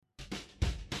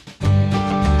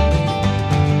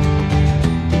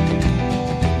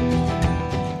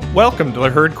Welcome to the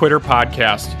Herd Quitter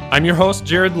Podcast. I'm your host,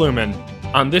 Jared Lumen.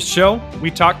 On this show, we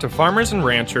talk to farmers and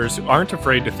ranchers who aren't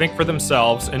afraid to think for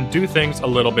themselves and do things a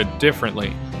little bit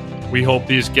differently. We hope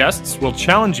these guests will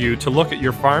challenge you to look at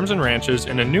your farms and ranches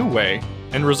in a new way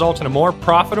and result in a more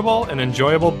profitable and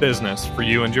enjoyable business for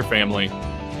you and your family.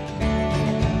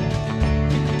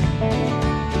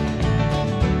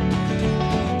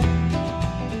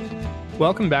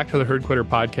 Welcome back to the Herd Quitter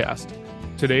Podcast.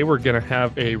 Today we're going to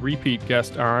have a repeat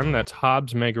guest on. That's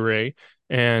Hobbs Magaret,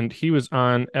 and he was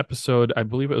on episode, I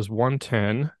believe it was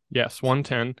 110. Yes,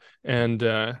 110, and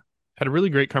had a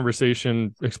really great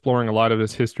conversation exploring a lot of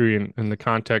this history and the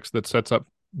context that sets up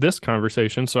this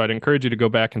conversation. So I'd encourage you to go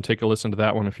back and take a listen to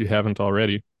that one if you haven't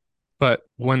already. But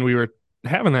when we were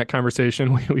having that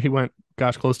conversation, we went,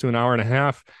 close to an hour and a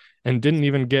half, and didn't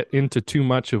even get into too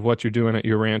much of what you're doing at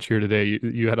your ranch here today.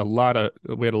 We had a lot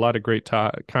of great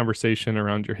conversation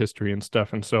around your history and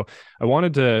stuff. And so I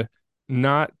wanted to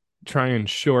not try and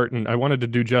shorten. I wanted to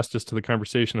do justice to the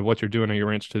conversation of what you're doing at your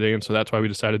ranch today. And so that's why we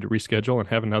decided to reschedule and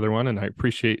have another one. And I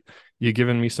appreciate you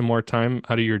giving me some more time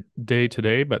out of your day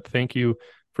today, but thank you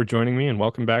for joining me and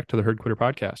welcome back to the Herd Quitter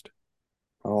Podcast.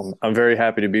 I'm very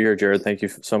happy to be here, Jared. Thank you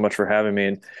so much for having me.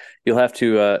 And you'll have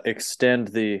to extend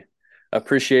the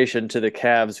appreciation to the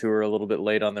calves who are a little bit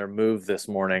late on their move this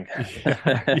morning.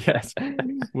 Yes,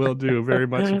 will do. Very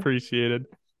much appreciated.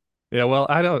 Yeah, well,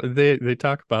 they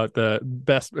talk about the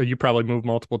best, you probably move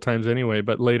multiple times anyway,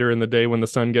 but later in the day when the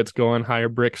sun gets going, higher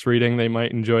bricks reading, they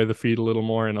might enjoy the feed a little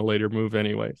more in a later move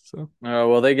anyway. So,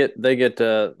 well, they get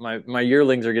my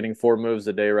yearlings are getting 4 moves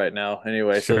a day right now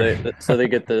anyway. Sure. So they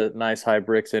get the nice high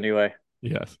bricks anyway.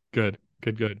 Yes, good.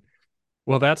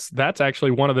 Well, that's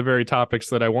actually one of the very topics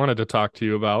that I wanted to talk to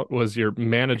you about was your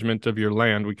management of your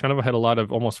land. We kind of had a lot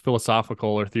of almost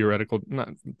philosophical or not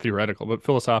theoretical, but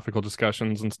philosophical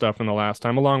discussions and stuff in the last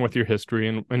time, along with your history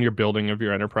and your building of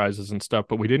your enterprises and stuff,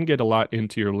 but we didn't get a lot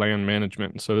into your land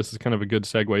management. So this is kind of a good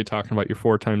segue talking about your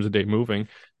 4 times a day moving.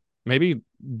 Maybe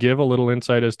give a little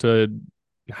insight as to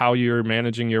how you're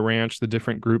managing your ranch, the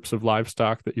different groups of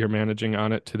livestock that you're managing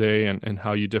on it today, and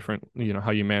how you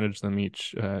how you manage them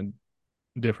each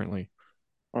differently.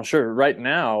 Well, sure. Right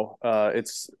now,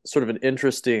 it's sort of an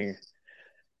interesting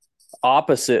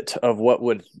opposite of what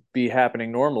would be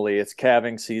happening normally. It's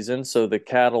calving season, so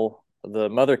the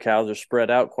mother cows are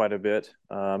spread out quite a bit,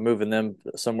 moving them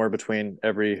somewhere between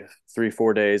every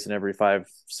 3-4 days and every 5-6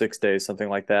 days, something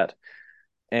like that.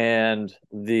 And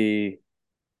the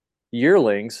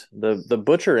yearlings, the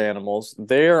butcher animals,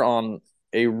 they're on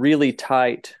a really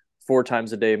tight 4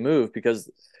 times a day move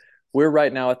because we're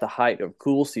right now at the height of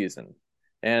cool season.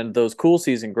 And those cool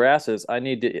season grasses, I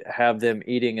need to have them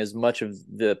eating as much of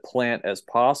the plant as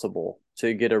possible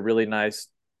to get a really nice,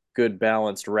 good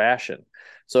balanced ration.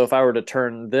 So if I were to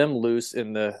turn them loose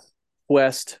in the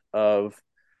quest of,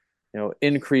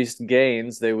 increased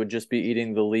gains, they would just be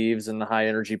eating the leaves and the high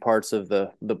energy parts of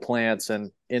the plants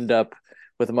and end up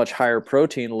with a much higher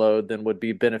protein load than would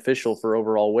be beneficial for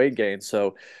overall weight gain.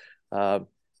 So,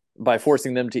 by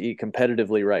forcing them to eat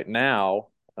competitively right now,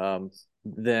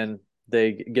 then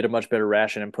they get a much better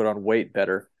ration and put on weight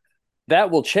better.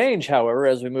 That will change, however,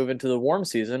 as we move into the warm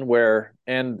season,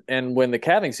 and when the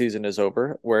calving season is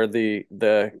over, where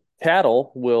the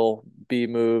cattle will be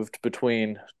moved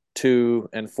between 2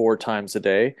 and 4 times a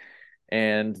day,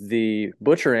 and the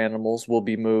butcher animals will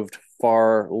be moved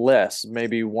far less,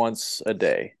 maybe once a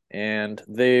day, and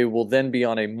they will then be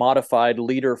on a modified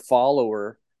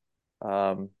leader-follower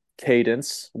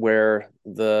cadence where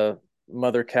the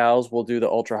mother cows will do the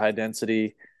ultra high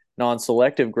density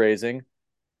non-selective grazing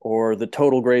or the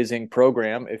total grazing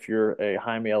program if you're a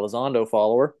Jaime Elizondo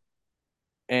follower.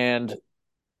 And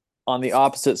on the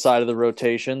opposite side of the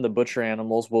rotation, the butcher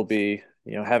animals will be,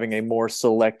 having a more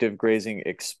selective grazing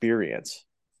experience.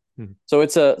 So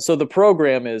so the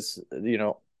program is,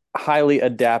 highly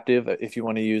adaptive, if you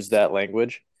want to use that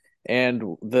language.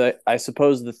 And I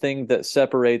suppose the thing that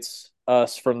separates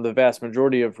us from the vast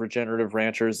majority of regenerative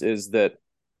ranchers is that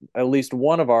at least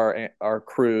one of our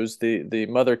crews, the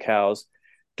mother cows,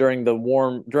 during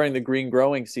the green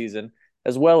growing season,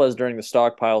 as well as during the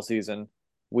stockpile season,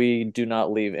 we do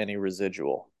not leave any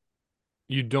residual.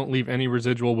 You don't leave any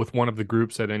residual with one of the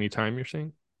groups at any time, you're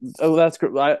saying? Oh, that's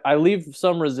good. I leave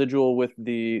some residual with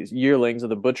the yearlings of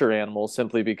the butcher animals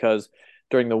simply because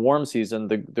during the warm season,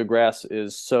 the grass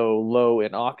is so low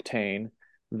in octane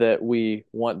that we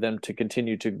want them to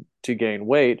continue to gain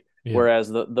weight. Yeah. Whereas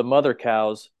the mother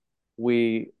cows,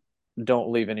 we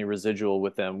don't leave any residual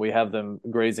with them. We have them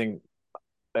grazing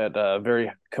at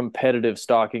very competitive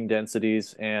stocking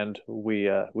densities, and we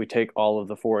take all of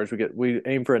the forage. We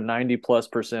aim for a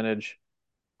 90+%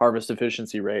 harvest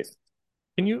efficiency rate.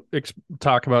 Can you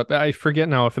talk about that? I forget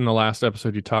now if in the last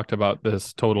episode you talked about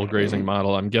this total grazing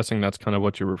model. I'm guessing that's kind of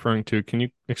what you're referring to. Can you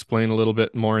explain a little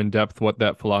bit more in depth what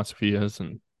that philosophy is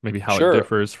and maybe how it Sure.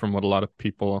 differs from what a lot of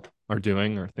people are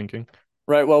doing or thinking?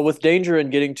 Right. Well, with danger in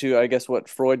getting to, I guess, what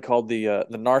Freud called the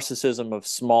narcissism of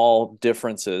small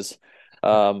differences,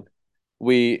 um,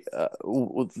 we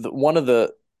one of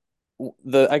the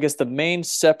I guess the main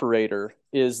separator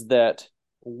is that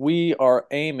we are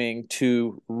aiming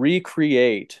to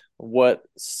recreate what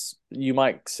you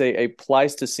might say a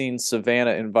Pleistocene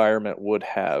savanna environment would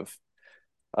have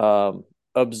um,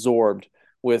 absorbed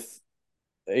with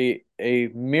a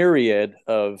myriad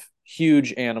of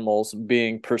huge animals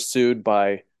being pursued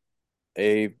by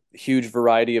a huge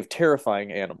variety of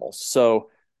terrifying animals. So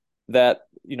that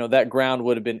that ground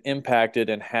would have been impacted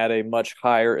and had a much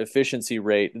higher efficiency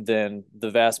rate than the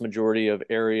vast majority of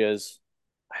areas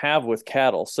have with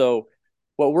cattle. So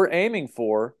what we're aiming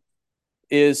for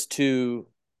is to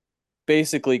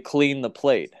basically clean the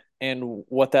plate. And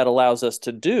what that allows us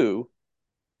to do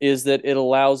is that it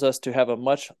allows us to have a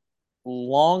much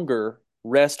longer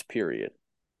rest period.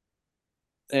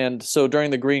 And so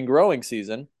during the green growing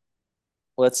season,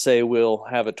 let's say we'll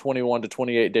have a 21 to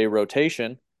 28 day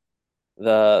rotation.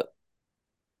 The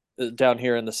down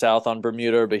here in the south on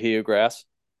Bermuda or Bahia grass,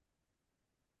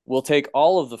 we'll take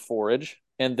all of the forage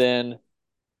and then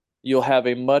you'll have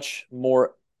a much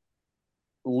more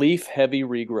leaf heavy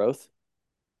regrowth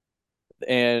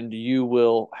and you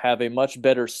will have a much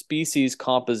better species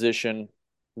composition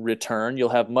return. You'll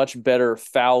have much better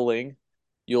fouling.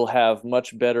 You'll have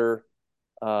much better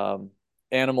um,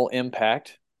 animal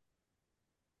impact.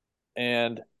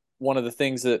 And one of the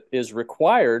things that is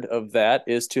required of that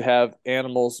is to have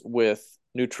animals with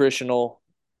nutritional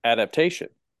adaptation,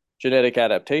 genetic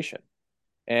adaptation,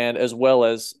 and as well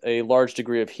as a large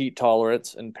degree of heat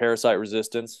tolerance and parasite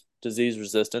resistance, disease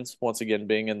resistance, once again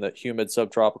being in the humid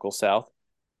subtropical south.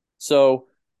 So,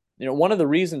 one of the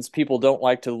reasons people don't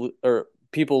like to, or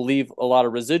people leave a lot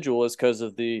of residual is because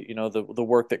of the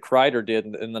work that Kreider did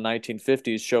in the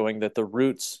 1950s showing that the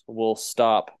roots will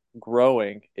stop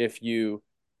growing if you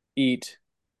eat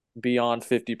beyond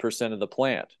 50% of the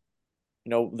plant.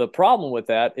 The problem with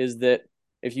that is that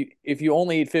if you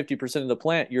only eat 50% of the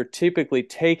plant, you're typically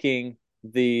taking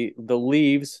the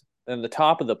leaves and the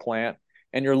top of the plant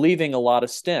and you're leaving a lot of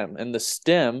stem, and the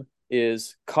stem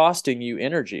is costing you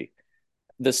energy.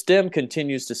 The stem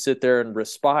continues to sit there and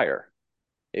respire.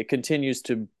 It continues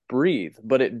to breathe,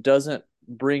 but it doesn't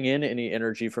bring in any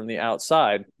energy from the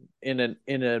outside in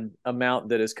an amount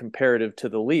that is comparative to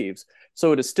the leaves.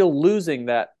 So it is still losing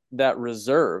that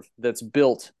reserve that's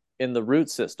built in the root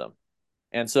system.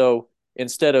 And so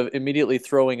instead of immediately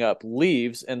throwing up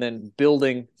leaves and then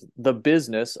building the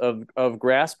business of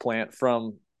grass plant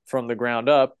from the ground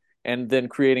up and then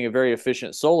creating a very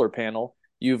efficient solar panel,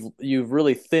 you've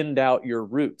really thinned out your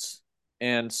roots.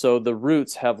 And so the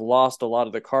roots have lost a lot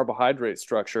of the carbohydrate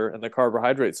structure and the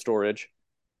carbohydrate storage.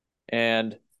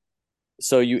 And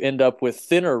so you end up with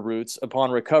thinner roots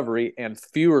upon recovery and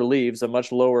fewer leaves, a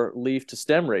much lower leaf to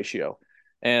stem ratio.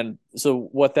 And so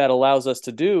what that allows us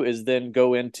to do is then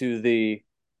go into the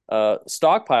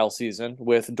stockpile season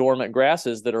with dormant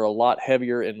grasses that are a lot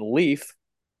heavier in leaf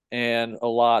and a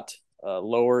lot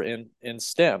lower in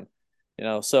stem.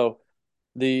 So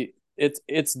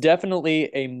it's definitely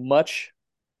a much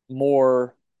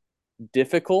more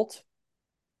difficult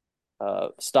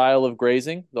style of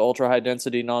grazing, the ultra high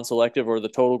density non-selective or the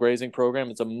total grazing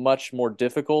program. It's a much more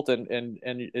difficult and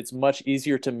it's much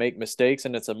easier to make mistakes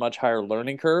and it's a much higher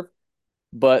learning curve.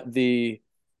 But the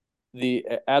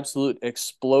absolute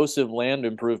explosive land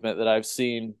improvement that I've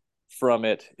seen from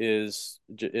it is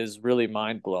really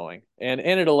mind blowing, and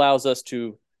it allows us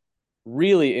to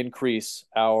really increase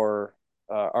our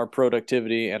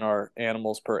productivity and our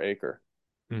animals per acre.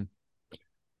 Hmm.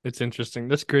 It's interesting.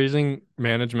 This grazing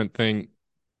management thing,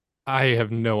 I have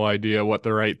no idea what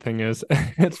the right thing is.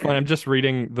 It's fine. I'm just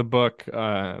reading the book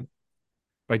by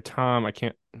Tom. I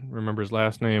can't remember his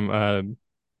last name.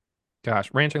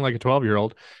 Ranching like a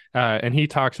 12-year-old. And he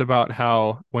talks about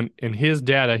how when in his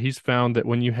data, he's found that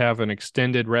when you have an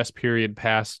extended rest period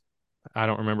past, I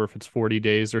don't remember if it's 40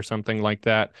 days or something like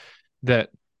that, that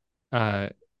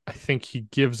I think he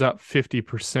gives up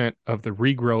 50% of the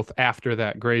regrowth after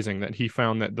that grazing. That he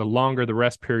found that the longer the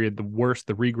rest period, the worse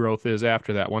the regrowth is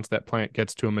after that. Once that plant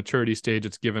gets to a maturity stage,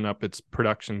 it's given up its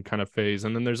production kind of phase.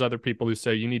 And then there's other people who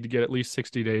say you need to get at least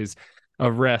 60 days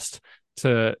of rest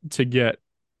to get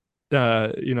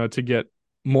to get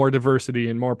more diversity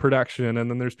and more production. And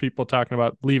then there's people talking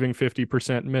about leaving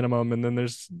 50% minimum. And then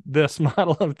there's this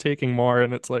model of taking more.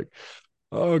 And it's like,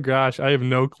 Oh gosh, I have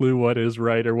no clue what is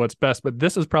right or what's best, but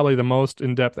this is probably the most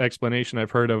in-depth explanation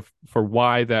I've heard of for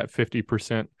why that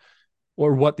 50%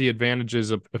 or what the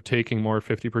advantages of taking more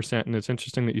 50%. And it's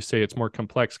interesting that you say it's more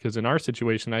complex because in our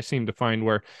situation, I seem to find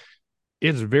where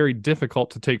it's very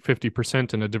difficult to take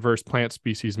 50% in a diverse plant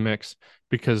species mix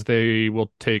because they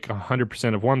will take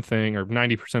 100% of one thing or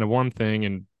 90% of one thing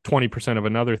and 20% of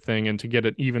another thing. And to get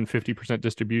an even 50%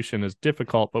 distribution is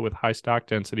difficult, but with high stock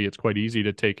density, it's quite easy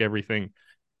to take everything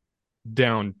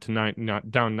down to not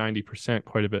down 90%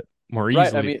 quite a bit more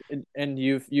Right. I easily. mean, and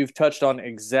you've touched on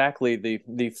exactly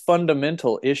the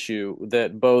fundamental issue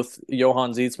that both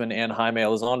Johann Zietsman and Jaime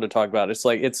Elizondo talk about. It's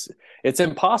like it's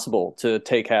impossible to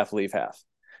take half, leave half,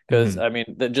 because Mm-hmm. I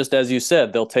mean, just as you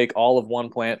said, they'll take all of one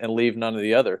plant and leave none of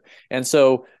the other. And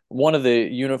so one of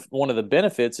the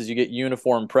benefits is you get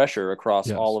uniform pressure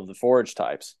across all Yes. of the forage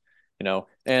types,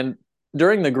 And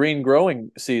during the green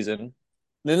growing season,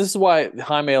 and this is why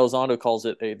Jaime Elizondo calls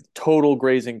it a total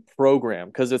grazing program,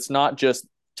 because it's not just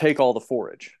take all the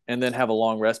forage and then have a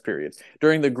long rest period.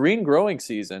 During the green growing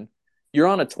season, you're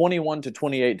on a 21 to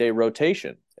 28-day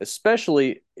rotation,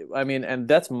 especially, I mean, and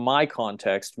that's my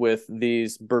context with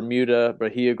these Bermuda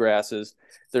Bahia grasses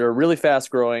that are really fast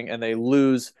growing and they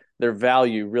lose their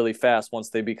value really fast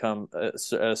once they become a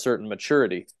certain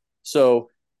maturity. So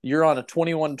you're on a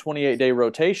 21 to 28-day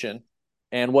rotation,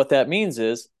 and what that means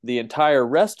is the entire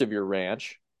rest of your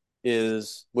ranch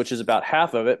is, which is about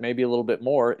half of it, maybe a little bit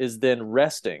more, is then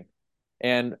resting.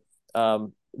 And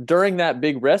during that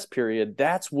big rest period,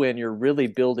 that's when you're really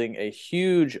building a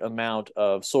huge amount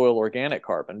of soil organic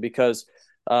carbon. Because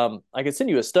I can send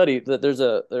you a study that there's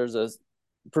a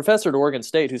professor at Oregon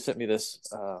State who sent me this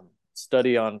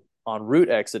study on root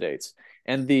exudates,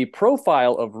 and the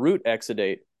profile of root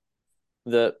exudate,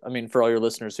 I mean, for all your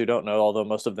listeners who don't know, although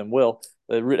most of them will,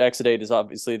 the root exudate is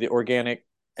obviously the organic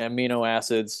amino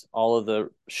acids, all of the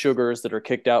sugars that are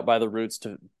kicked out by the roots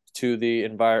to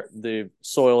the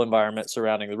soil environment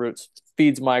surrounding the roots.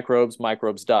 Feeds microbes,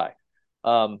 microbes die.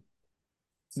 Um,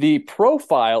 the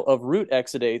profile of root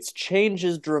exudates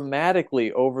changes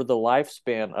dramatically over the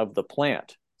lifespan of the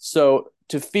plant. So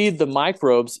to feed the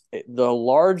microbes, the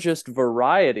largest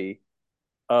variety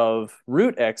of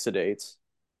root exudates,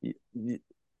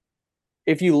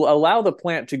 if you allow the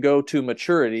plant to go to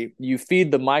maturity, you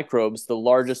feed the microbes the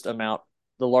largest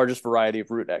variety of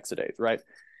root exudates, right?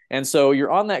 And so you're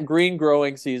on that green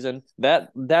growing season.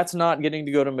 That's not getting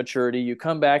to go to maturity. You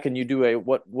come back and you do a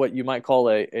what you might call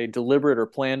a deliberate or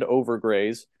planned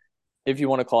overgraze, if you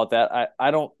want to call it that.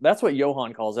 I don't. That's what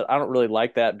Johann calls it. I don't really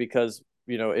like that because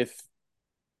if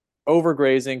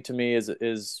overgrazing to me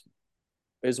is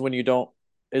when you don't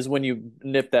is when you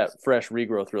nip that fresh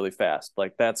regrowth really fast.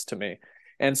 Like that's to me.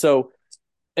 And so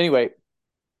anyway,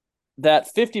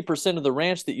 that 50% of the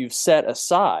ranch that you've set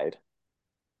aside,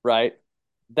 right?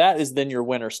 That is then your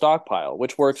winter stockpile,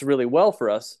 which works really well for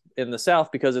us in the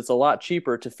South because it's a lot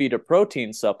cheaper to feed a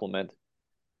protein supplement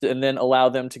and then allow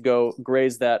them to go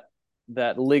graze that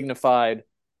lignified,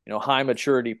 high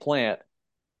maturity plant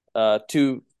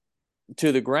to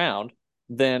the ground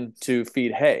than to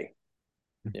feed hay.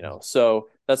 So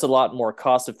that's a lot more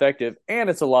cost effective and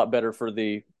it's a lot better for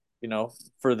the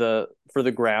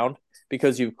ground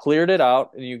because you've cleared it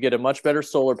out and you get a much better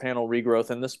solar panel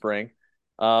regrowth in the spring.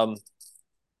 um,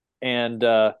 and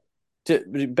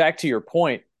back to your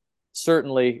point,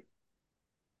 certainly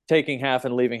taking half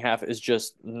and leaving half is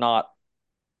just not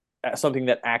something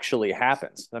that actually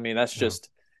happens. I mean, that's Yeah. just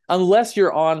unless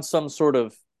you're on some sort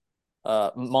of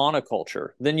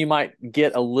monoculture, then you might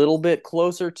get a little bit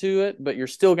closer to it, but you're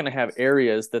still going to have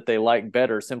areas that they like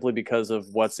better simply because of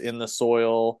what's in the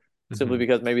soil, simply Mm-hmm.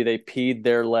 because maybe they peed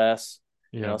there less,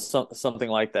 Yeah. something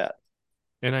like that.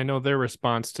 And I know their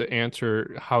response to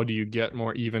answer how do you get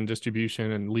more even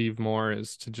distribution and leave more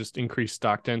is to just increase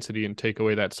stock density and take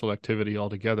away that selectivity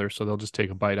altogether. So they'll just take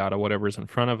a bite out of whatever's in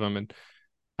front of them. And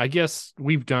I guess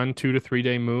we've done 2 to 3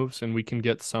 day moves and we can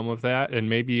get some of that. And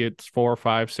maybe it's 4 or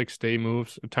 5, 6 day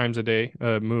moves times a day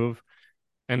move.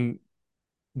 And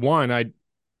one,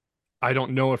 I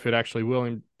don't know if it actually will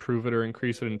improve it or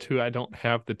increase it. And two, I don't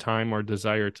have the time or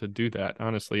desire to do that,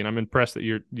 honestly. And I'm impressed that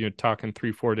you're talking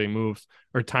 3, 4 day moves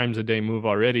or times a day move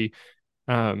already.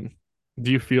 Um,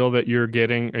 do you feel that you're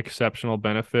getting exceptional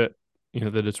benefit,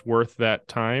 that it's worth that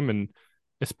time? And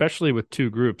especially with two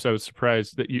groups, I was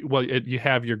surprised that you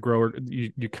have your grower,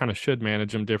 you kind of should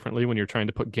manage them differently when you're trying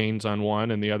to put gains on one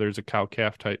and the other is a cow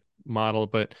calf type model.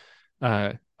 But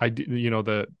I do,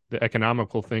 the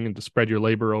economical thing and to spread your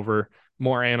labor over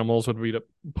more animals would be to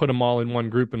put them all in one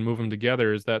group and move them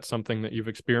together. Is that something that you've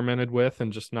experimented with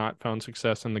and just not found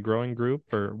success in the growing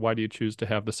group, or why do you choose to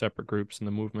have the separate groups and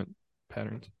the movement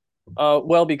patterns?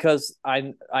 Well, because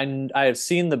I have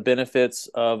seen the benefits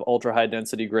of ultra high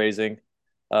density grazing,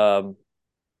 um,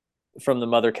 from the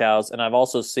mother cows, and I've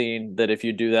also seen that if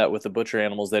you do that with the butcher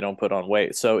animals, they don't put on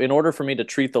weight. So in order for me to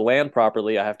treat the land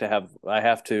properly, I have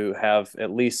to have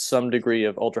at least some degree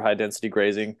of ultra high density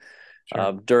grazing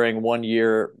Sure. during 1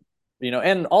 year.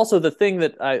 And also the thing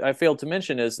that I failed to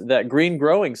mention is that green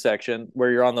growing section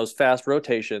where you're on those fast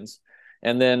rotations,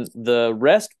 and then the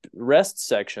rest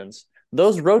sections,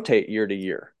 those rotate year to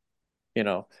year.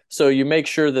 So you make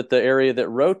sure that the area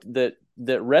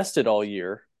that rested all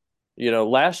year,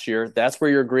 last year, that's where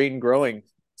your green growing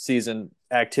season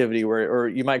activity, or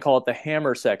you might call it the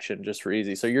hammer section, just for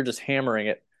easy. So you're just hammering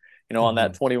it, on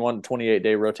that Hmm. 21 to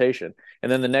 28-day rotation.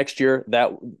 And then the next year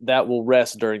that will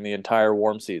rest during the entire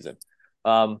warm season.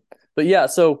 But yeah,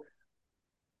 so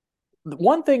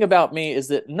one thing about me is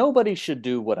that nobody should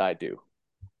do what I do.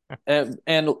 And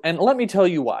let me tell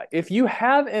you why. If you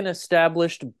have an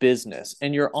established business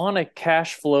and you're on a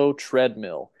cash flow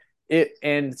treadmill,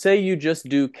 and say you just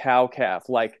do cow calf,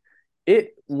 like,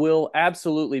 it will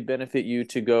absolutely benefit you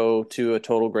to go to a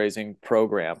total grazing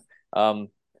program,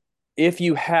 if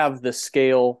you have the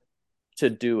scale to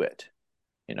do it.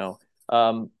 You know,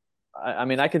 I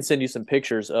mean, I can send you some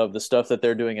pictures of the stuff that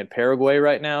they're doing in Paraguay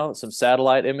right now, some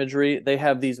satellite imagery. They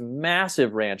have these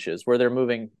massive ranches where they're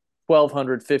moving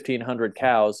 1,200, 1,500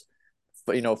 cows,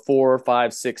 4,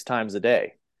 5, 6 times a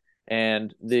day.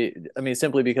 And I mean,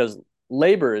 simply because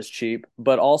labor is cheap,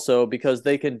 but also because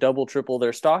they can double, triple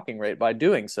their stocking rate by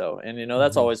doing so. And,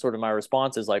 that's Hmm. always sort of my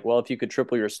response is like, well, if you could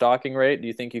triple your stocking rate, do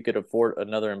you think you could afford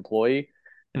another employee?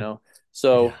 You know, Yeah.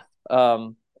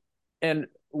 so, and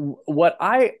what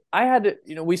I had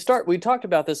to, we talked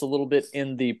about this a little bit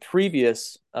in the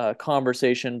previous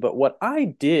conversation, but what I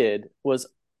did was,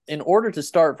 in order to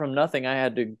start from nothing, I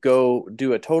had to go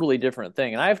do a totally different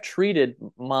thing. And I've treated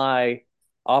my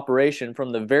operation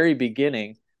from the very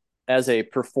beginning as a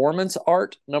performance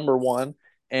art, number one,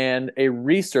 and a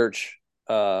research,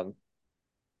 um,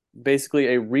 basically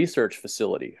a research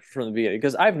facility from the beginning,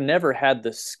 because I've never had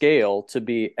the scale to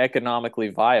be economically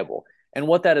viable. And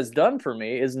what that has done for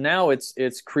me is now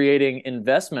it's creating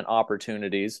investment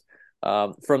opportunities,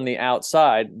 from the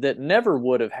outside, that never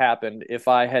would have happened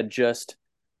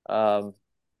um,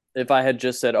 if I had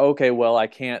just said, okay, well, I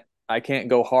can't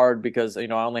go hard because I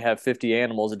only have 50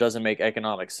 animals. It doesn't make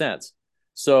economic sense.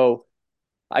 So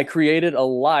I created a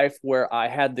life where I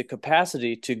had the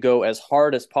capacity to go as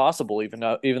hard as possible, even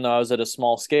though I was at a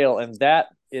small scale, and that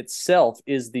itself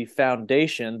is the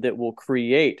foundation that will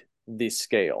create the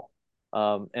scale.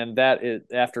 And that is,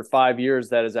 after 5 years,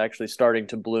 that is actually starting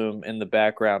to bloom in the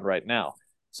background right now.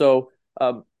 So,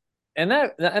 and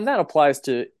that applies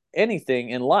to anything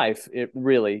in life. It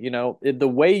really, the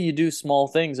way you do small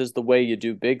things is the way you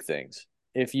do big things.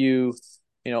 If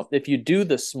if you do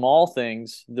the small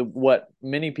things, what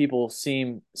many people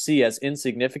see as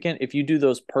insignificant, if you do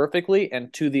those perfectly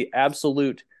and to the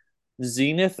absolute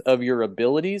zenith of your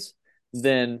abilities,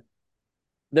 then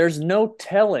there is no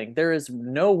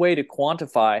way to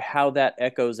quantify how that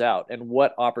echoes out and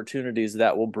what opportunities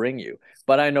that will bring you.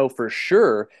 But I know for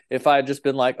sure, if I had just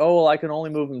been like, oh, well, I can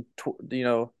only move them,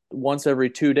 once every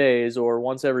 2 days or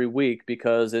once every week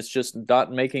because it's just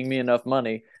not making me enough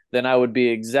money, then I would be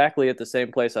exactly at the same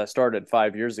place I started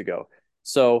 5 years ago.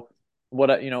 So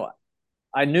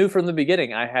I knew from the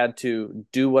beginning I had to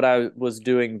do what I was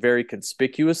doing very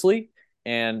conspicuously,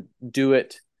 and do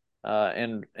it,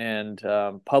 and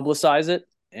publicize it,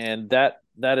 and that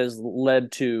has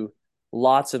led to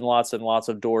lots and lots and lots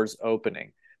of doors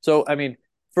opening. So I mean,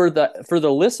 for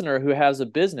the listener who has a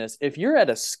business, if you're at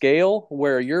a scale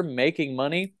where you're making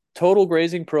money, total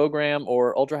grazing program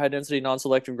or ultra high density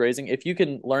non-selective grazing, if you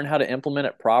can learn how to implement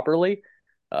it properly,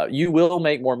 you will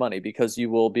make more money because you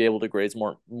will be able to graze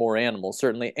more animals,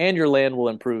 certainly, and your land will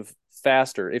improve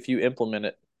faster if you implement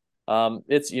it.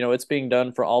 It's being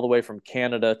done for all the way from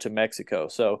Canada to Mexico,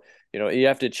 so you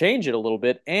have to change it a little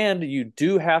bit, and you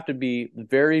do have to be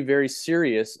very, very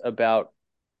serious about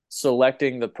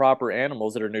selecting the proper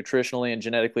animals that are nutritionally and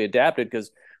genetically adapted.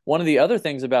 Because one of the other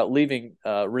things about leaving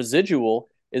residual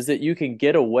is that you can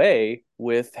get away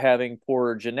with having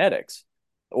poorer genetics,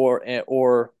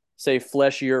 or say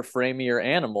fleshier, framier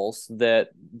animals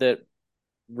that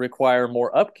require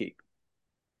more upkeep.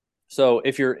 So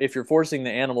if you're forcing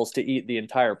the animals to eat the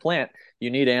entire plant, you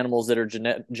need animals that are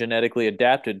genetically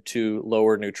adapted to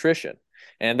lower nutrition.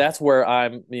 And that's where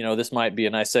this might be a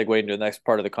nice segue into the next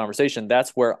part of the conversation.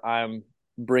 That's where I'm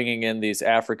bringing in these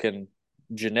African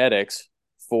genetics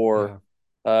for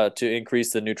Yeah. to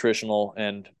increase the nutritional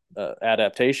and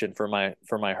adaptation for my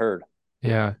herd.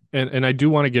 Yeah. And I do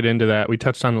want to get into that. We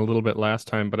touched on it a little bit last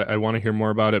time, but I want to hear more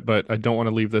about it, but I don't want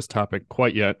to leave this topic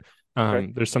quite yet.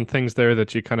 Okay. There's some things there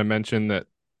that you kind of mentioned that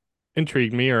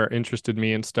intrigued me or interested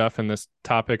me and stuff in this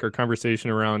topic or conversation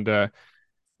around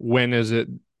when is it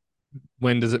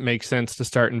when does it make sense to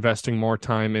start investing more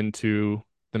time into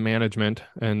the management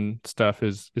and stuff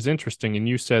is interesting. And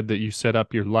you said that you set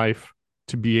up your life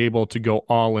to be able to go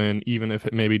all in, even if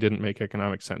it maybe didn't make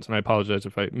economic sense. And I apologize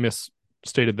if I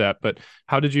misstated that, but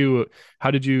how did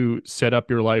you set up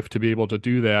your life to be able to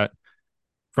do that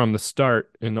from the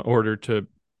start in order to,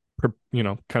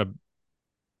 kind of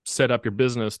set up your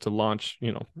business to launch,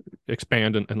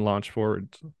 expand and launch forward?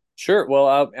 Sure.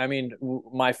 Well, I mean,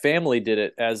 my family did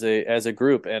it as a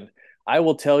group, and I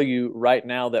will tell you right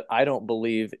now that I don't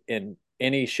believe in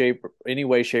any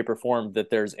way, shape, or form that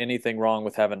there's anything wrong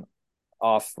with having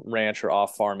off ranch or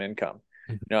off farm income.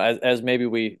 As maybe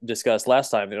we discussed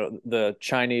last time, the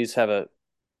Chinese have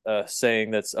a saying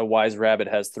that's a wise rabbit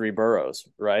has three burrows,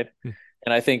 right?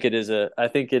 And I think it is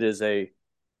a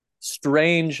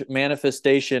strange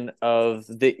manifestation of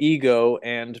the ego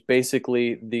and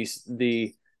basically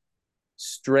the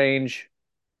strange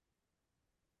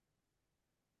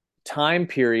time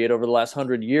period over the last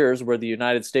 100 years where the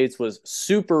United States was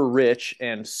super rich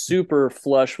and super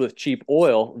flush with cheap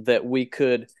oil that we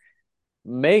could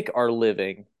make our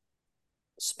living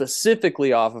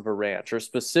specifically off of a ranch or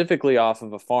specifically off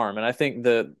of a farm. And I think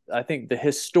the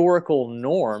historical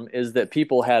norm is that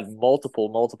people had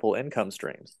multiple income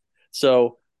streams.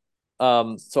 So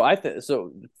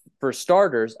so for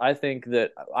starters, I think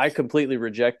that I completely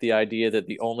reject the idea that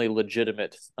the only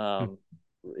legitimate you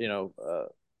know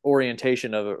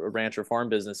orientation of a ranch or farm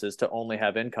business is to only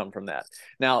have income from that.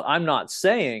 Now, I'm not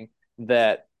saying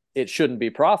that it shouldn't be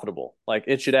profitable. Like,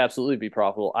 it should absolutely be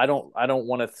profitable. I don't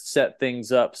want to set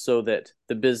things up so that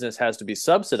the business has to be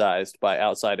subsidized by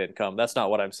outside income. That's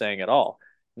not what I'm saying at all.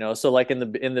 So like in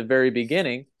the very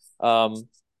beginning,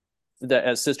 that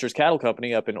as Sisters Cattle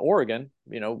Company up in Oregon,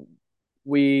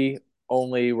 we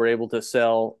only were able to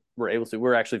sell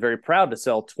we're actually very proud to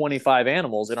sell 25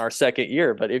 animals in our second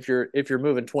year. But if you're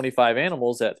moving 25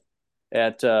 animals at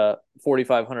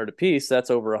 4,500 a piece, that's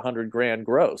over 100 grand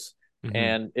gross. Mm-hmm.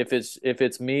 And if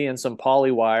it's me and some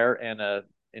poly wire and a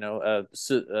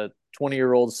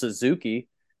 20-year-old Suzuki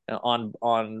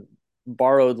on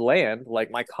borrowed land,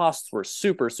 like, my costs were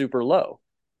super low.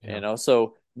 Yeah.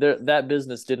 So that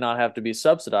business did not have to be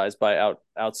subsidized by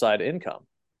outside income.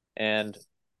 And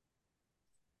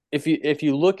if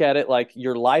you look at it like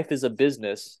your life is a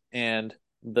business, and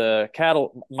the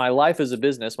cattle my life is a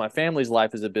business, my family's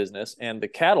life is a business, and the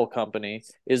cattle company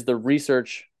is the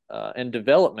research and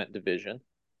development division,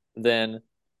 then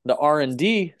the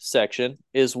R&D section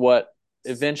is what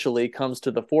eventually comes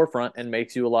to the forefront and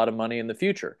makes you a lot of money in the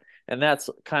future. And that's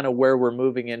kind of where we're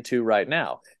moving into right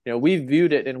now. We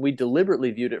viewed it, and we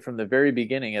deliberately viewed it from the very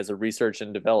beginning, as a research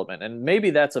and development. And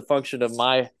maybe that's a function of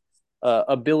my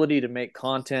ability to make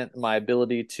content, my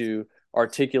ability to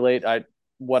articulate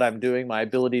what I'm doing, my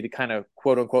ability to kind of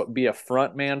quote unquote be a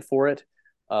front man for it.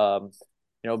 Um,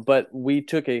 but we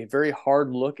took a very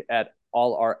hard look at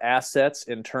all our assets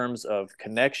in terms of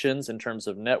connections, in terms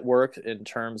of network, in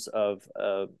terms of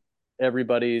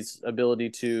everybody's ability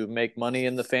to make money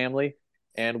in the family.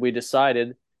 And we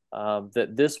decided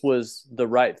that this was the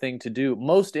right thing to do.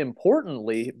 Most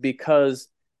importantly, because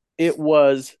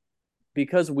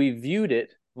we viewed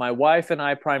it, my wife and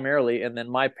I primarily, and then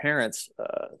my parents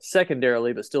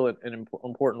secondarily, but still in an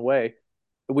important way,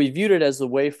 we viewed it as a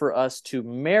way for us to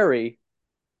marry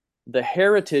the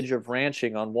heritage of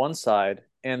ranching on one side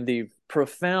and the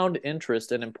profound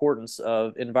interest and importance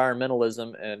of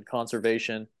environmentalism and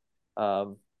conservation,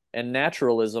 and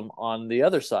naturalism on the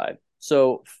other side.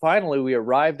 So finally, we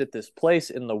arrived at this place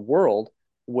in the world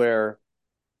where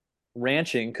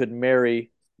ranching could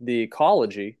marry the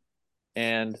ecology,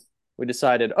 and we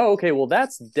decided, oh, okay, well,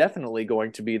 that's definitely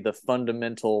going to be the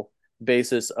fundamental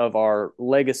basis of our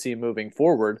legacy moving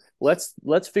forward. Let's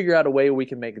figure out a way we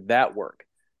can make that work.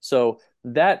 So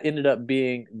that ended up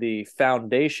being the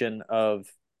foundation of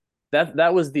that.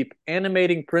 That was the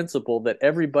animating principle that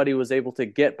everybody was able to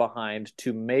get behind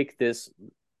to make this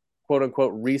quote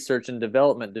unquote research and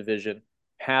development division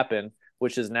happen,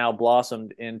 which has now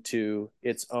blossomed into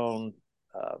its own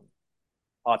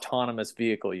autonomous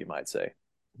vehicle, you might say.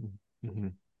 Mm-hmm.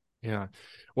 Yeah.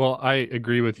 Well, I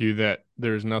agree with you that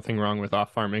there's nothing wrong with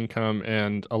off-farm income,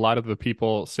 and a lot of the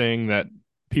people saying that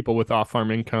people with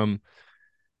off-farm income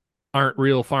aren't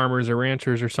real farmers or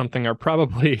ranchers or something are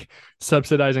probably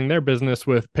subsidizing their business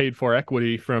with paid for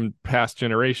equity from past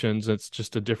generations. It's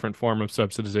just a different form of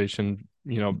subsidization.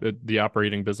 The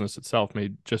operating business itself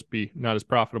may just be not as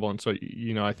profitable. And so,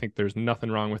 I think there's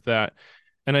nothing wrong with that.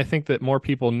 And I think that more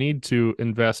people need to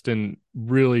invest in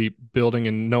really building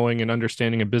and knowing and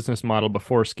understanding a business model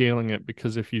before scaling it.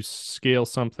 Because if you scale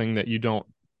something that you don't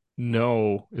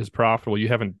know is profitable, you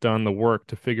haven't done the work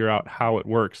to figure out how it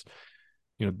works,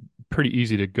 you know, pretty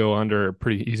easy to go under,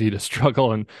 pretty easy to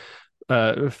struggle and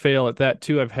fail at that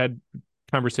too. I've had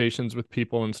conversations with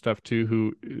people and stuff too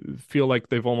who feel like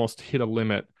they've almost hit a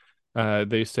limit.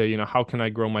 They say, how can I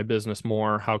grow my business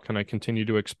more? How can I continue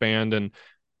to expand?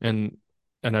 And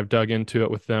and I've dug into it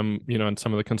with them, in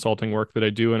some of the consulting work that I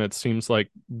do, and it seems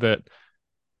like that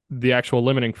the actual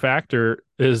limiting factor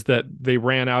is that they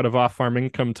ran out of off-farm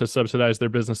income to subsidize their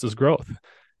business's growth.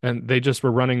 And they just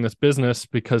were running this business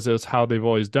because it's how they've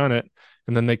always done it.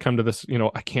 And then they come to this,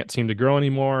 I can't seem to grow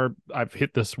anymore. I've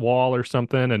hit this wall or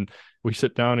something. And we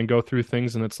sit down and go through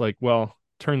things. And it's like, well,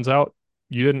 turns out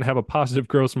you didn't have a positive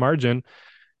gross margin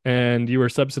and you were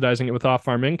subsidizing it with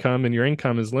off-farm income, and your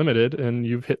income is limited. And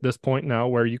you've hit this point now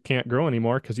where you can't grow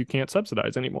anymore because you can't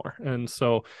subsidize anymore. And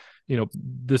so,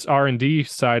 this R&D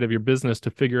side of your business,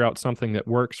 to figure out something that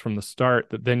works from the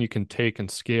start that then you can take and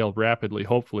scale rapidly,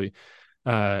 hopefully,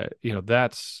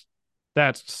 that's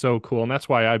so cool. And that's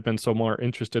why I've been so more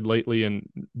interested lately in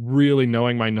really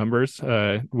knowing my numbers.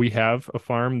 We have a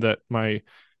farm that my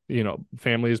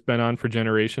family has been on for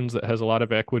generations that has a lot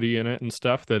of equity in it and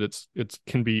stuff, that it's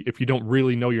can be, if you don't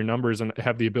really know your numbers and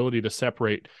have the ability to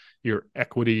separate your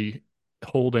equity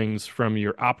holdings from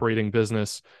your operating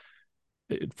business,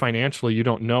 financially, you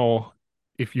don't know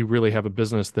if you really have a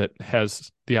business that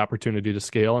has the opportunity to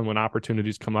scale. And when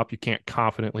opportunities come up, you can't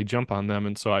confidently jump on them.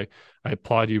 And so I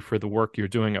applaud you for the work you're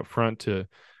doing up front to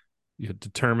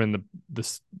determine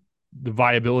the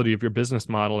viability of your business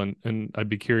model. And I'd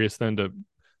be curious then to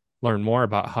learn more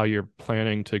about how you're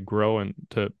planning to grow and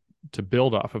to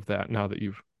build off of that now that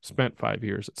you've spent 5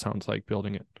 years, it sounds like,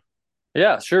 building it.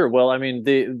 Yeah, sure. Well, I mean,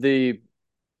 the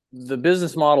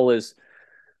business model is,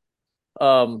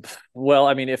 well,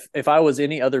 I mean, if I was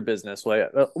any other business,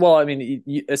 well, I mean,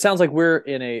 it sounds like we're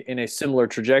in a similar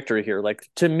trajectory here. Like,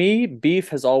 to me, beef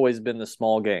has always been the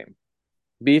small game.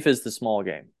 Beef is the small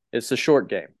game. It's the short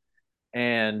game.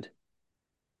 And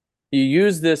you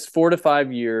use this 4 to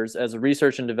 5 years as a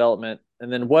research and development, and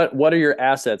then what are your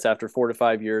assets after 4 to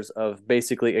 5 years of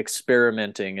basically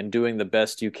experimenting and doing the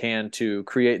best you can to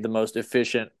create the most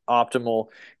efficient, optimal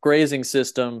grazing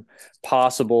system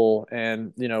possible,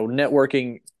 and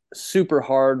networking super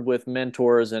hard with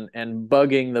mentors and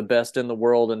bugging the best in the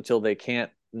world until they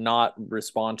can't not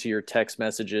respond to your text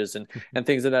messages and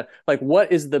things like that. Like,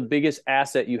 what is the biggest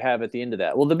asset you have at the end of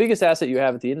that? Well, the biggest asset you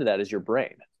have at the end of that is your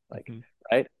brain. Like,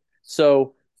 right?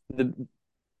 So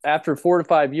after 4 to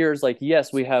 5 years, like,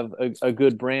 yes, we have a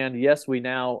good brand. Yes, we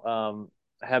now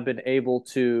have been able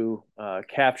to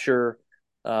capture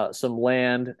some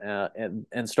land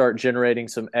and start generating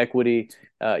some equity.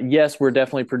 Yes, we're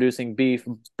definitely producing beef,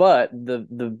 but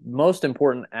the most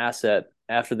important asset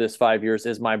after this 5 years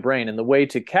is my brain. And the way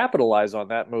to capitalize on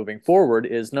that moving forward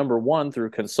is, number one,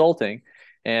 through consulting.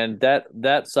 And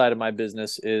that side of my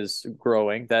business is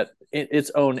growing, that its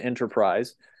own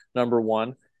enterprise. Number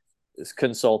one is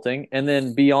consulting, and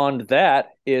then beyond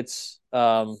that, it's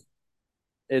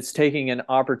taking an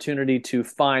opportunity to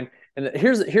find. And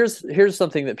here's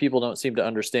something that people don't seem to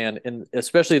understand,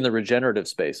 especially in the regenerative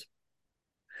space.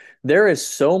 There is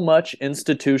so much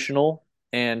institutional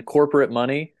and corporate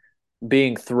money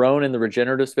being thrown in the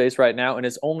regenerative space right now, and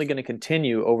it's only going to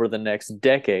continue over the next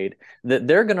decade, that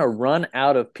they're going to run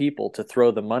out of people to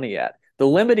throw the money at. The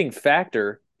limiting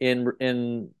factor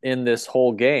in this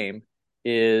whole game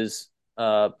is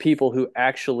people who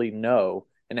actually know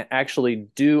and actually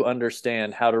do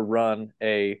understand how to run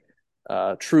a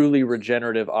truly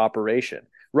regenerative operation.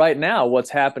 Right now,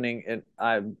 what's happening, and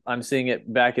I'm seeing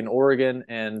it back in Oregon,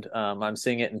 and I'm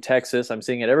seeing it in Texas, I'm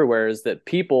seeing it everywhere, is that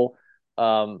people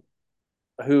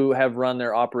who have run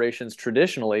their operations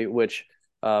traditionally, which,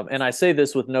 and I say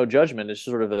this with no judgment, it's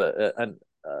sort of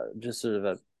just sort of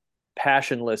a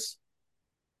passionless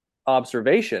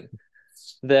observation,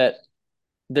 that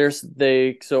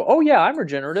oh yeah, I'm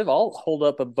regenerative, I'll hold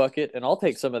up a bucket and I'll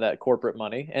take some of that corporate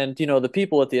money. And the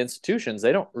people at the institutions,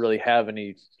 they don't really have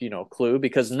any clue,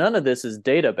 because none of this is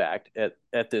data backed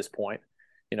at this point.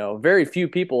 Very few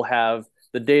people have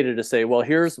the data to say, well,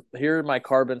 here are my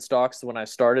carbon stocks when I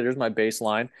started, here's my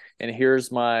baseline, and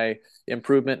here's my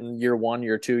improvement in year 1,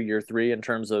 year 2, year 3 in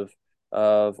terms of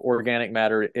of organic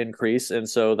matter increase, and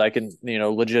so I can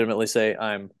legitimately say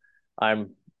I'm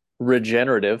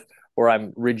regenerative, or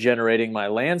I'm regenerating my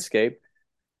landscape.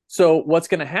 So what's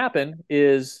going to happen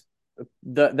is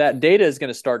that data is going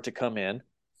to start to come in,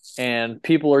 and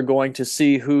people are going to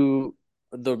see who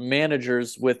the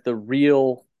managers with the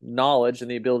real knowledge and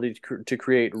the ability to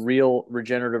create real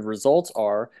regenerative results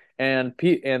are, and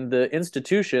the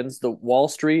institutions, the Wall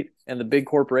Street and the big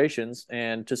corporations,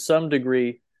 and to some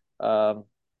degree, um,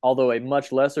 although a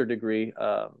much lesser degree,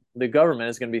 the government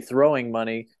is going to be throwing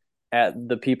money at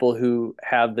the people who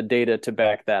have the data to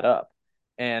back that up.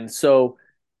 And so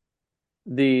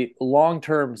the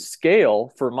long-term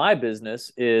scale for my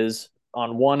business is,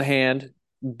 on one hand,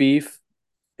 beef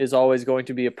is always going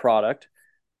to be a product,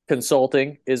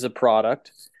 consulting is a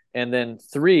product, and then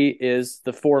three is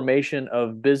the formation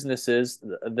of businesses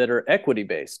that are equity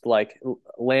based, like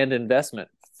land investment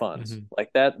funds. Hmm.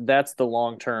 Like that's the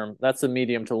long term, that's the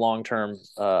medium to long term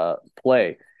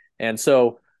play. And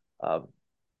so uh,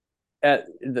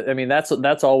 I mean,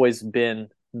 that's always been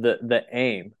the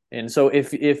aim. And so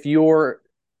if your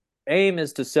aim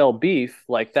is to sell beef,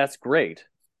 like that's great.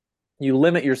 You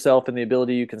limit yourself in the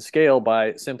ability you can scale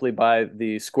by simply by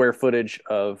the square footage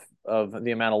of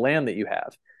the amount of land that you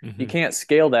have. You Hmm. can't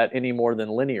scale that any more than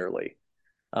linearly.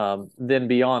 Then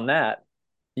beyond that,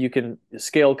 you can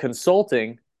scale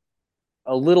consulting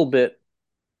a little bit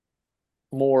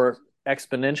more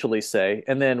exponentially, say.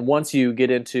 And then once you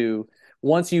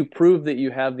prove that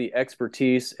you have the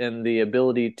expertise and the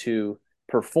ability to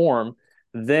perform,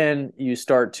 then you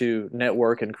start to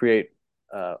network and create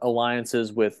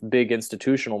alliances with big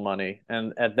institutional money.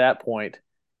 And at that point,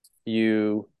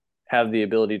 you have the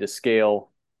ability to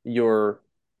scale your,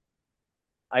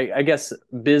 I guess,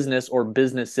 business or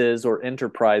businesses or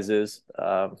enterprises,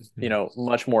 Hmm.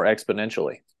 much more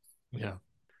exponentially. Yeah,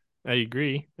 I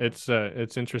agree. It's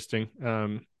interesting.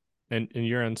 And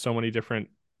you're on so many different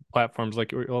platforms.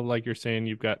 Like you're saying,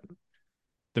 you've got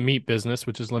the meat business,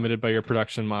 which is limited by your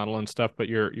production model and stuff, but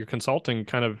your consulting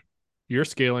kind of you're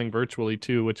scaling virtually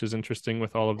too, which is interesting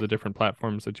with all of the different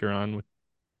platforms that you're on with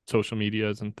social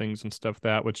medias and things and stuff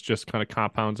that which just kind of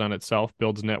compounds on itself,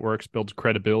 builds networks, builds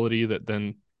credibility that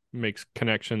then makes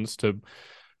connections to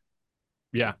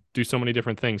do so many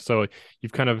different things. So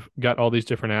you've kind of got all these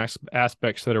different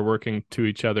aspects that are working to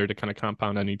each other to kind of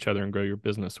compound on each other and grow your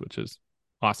business, which is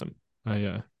awesome.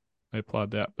 I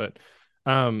applaud that. But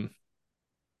um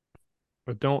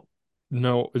I don't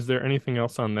know, is there anything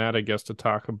else on that, I guess, to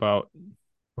talk about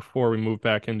before we move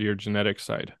back into your genetic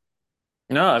side?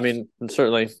 No, I mean,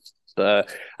 certainly, uh,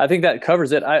 I think that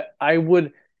covers it. I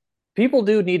would People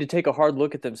do need to take a hard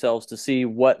look at themselves to see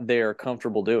what they're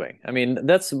comfortable doing. I mean,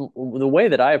 that's the way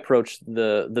that I approach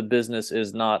the business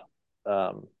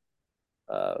um,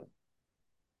 uh,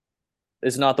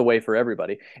 is not the way for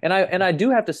everybody. And I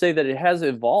do have to say that it has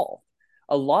evolved.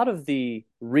 A lot of the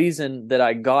reason that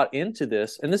I got into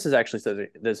this, and this is actually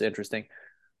that's interesting.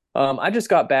 I just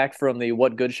got back from the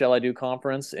What Good Shall I Do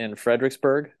conference in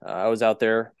Fredericksburg. I was out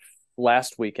there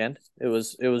last weekend. It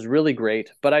was really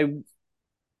great. But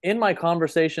in my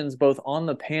conversations, both on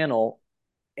the panel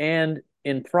and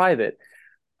in private,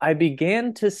 I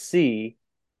began to see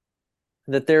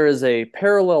that there is a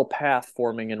parallel path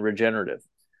forming in regenerative.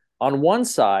 On one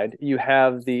side, you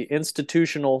have the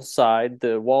institutional side,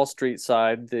 the Wall Street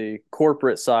side, the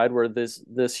corporate side, where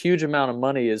this huge amount of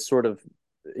money is sort of,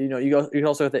 you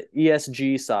also have the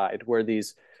ESG side, where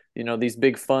these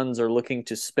big funds are looking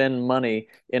to spend money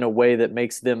in a way that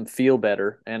makes them feel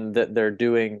better and that they're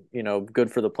doing,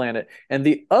 good for the planet. And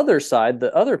the other side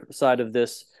of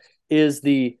this is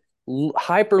the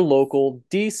hyper local,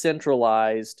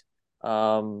 decentralized,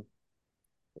 um,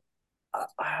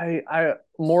 I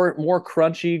more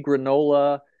crunchy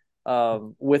granola,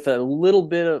 with a little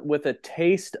bit with a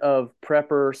taste of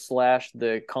prepper slash the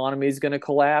economy is going to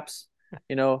collapse,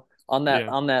 on that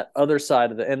Yeah. other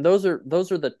side of it. And those are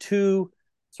the two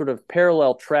sort of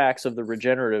parallel tracks of the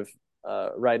regenerative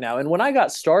right now. And when I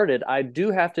got started, I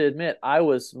do have to admit I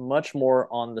was much more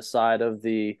on the side of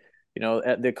the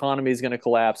economy is going to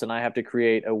collapse, and I have to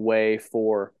create a way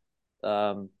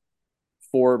um,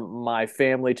 for my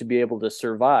family to be able to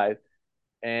survive.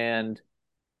 And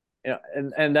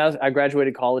and I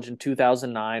graduated college in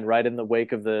 2009, right in the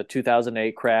wake of the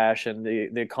 2008 crash, and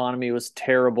the economy was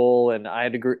terrible. And I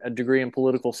had a degree in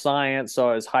political science, so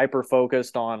I was hyper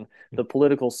focused on the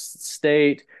political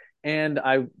state. And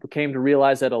I came to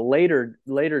realize at a later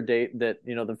date that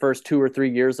the first 2 or 3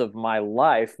 years of my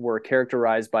life were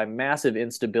characterized by massive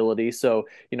instability. So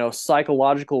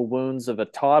psychological wounds of a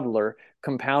toddler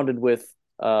compounded with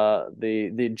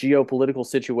the geopolitical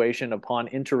situation upon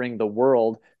entering the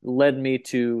world led me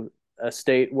to a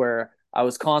state where I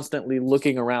was constantly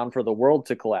looking around for the world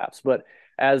to collapse. But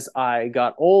as I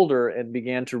got older and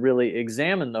began to really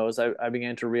examine those, I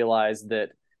began to realize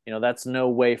that, that's no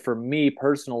way for me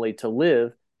personally to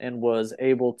live, and was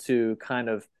able to kind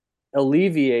of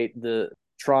alleviate the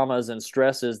traumas and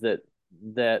stresses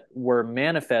that were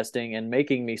manifesting and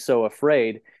making me so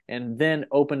afraid, and then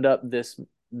opened up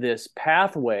this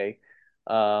pathway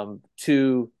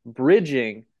to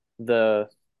bridging the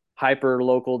hyper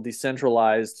local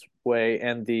decentralized way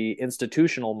and the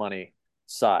institutional money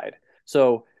side.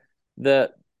 So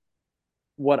the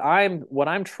what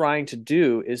I'm trying to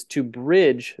do is to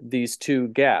bridge these two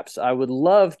gaps. I would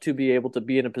love to be able to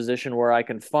be in a position where I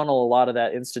can funnel a lot of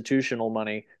that institutional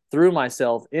money through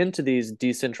myself into these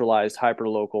decentralized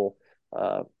hyperlocal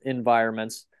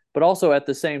environments. But also at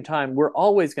the same time, we're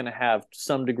always going to have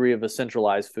some degree of a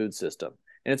centralized food system,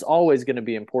 and it's always going to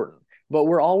be important. But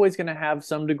we're always going to have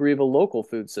some degree of a local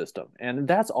food system, and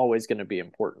that's always going to be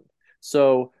important.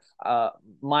 So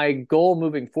my goal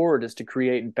moving forward is to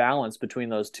create balance between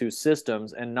those two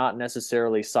systems and not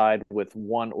necessarily side with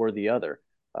one or the other.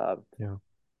 Uh, Yeah.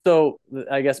 so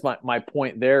I guess my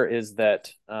point there is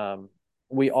that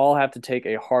we all have to take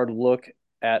a hard look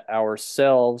at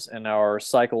ourselves and our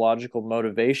psychological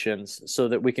motivations so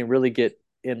that we can really get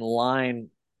in line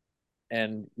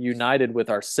and united with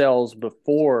ourselves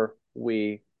before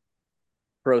we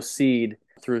proceed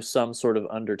through some sort of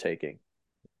undertaking.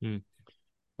 Hmm.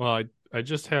 Well, I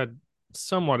just had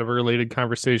somewhat of a related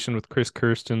conversation with Chris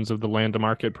Kirstens of the Land to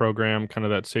Market program, kind of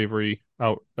that savory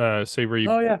Oh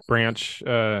yeah. branch,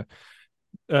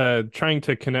 trying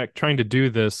to do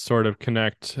this sort of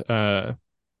connect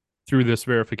through this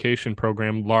verification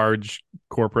program, large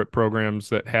corporate programs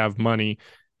that have money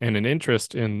and an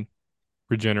interest in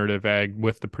regenerative ag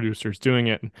with the producers doing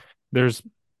it. There's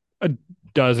a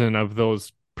dozen of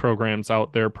those programs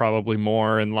out there, probably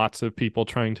more, and lots of people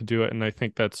trying to do it. And I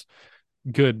think that's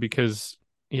good because,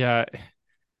 yeah,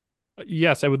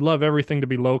 yes, I would love everything to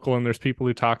be local. And there's people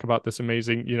who talk about this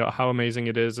amazing, how amazing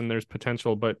it is, and there's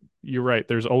potential. But you're right,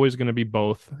 there's always going to be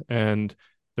both, and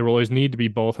there will always need to be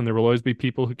both, and there will always be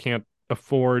people who can't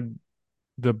afford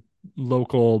the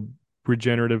local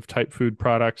regenerative type food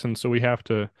products, and so we have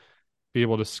to be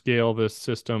able to scale this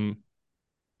system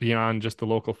beyond just the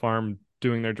local farm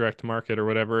doing their direct to market or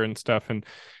whatever and stuff. And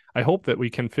I hope that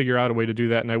we can figure out a way to do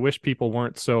that. And I wish people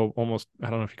weren't so almost, I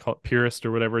don't know if you call it purist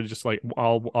or whatever, just like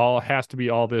all has to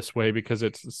be all this way, because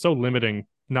it's so limiting,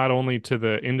 not only to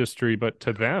the industry, but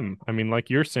to them. I mean, like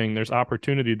you're saying, there's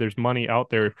opportunity, there's money out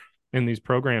there in these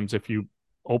programs if you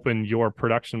open your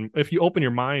production, if you open your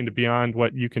mind beyond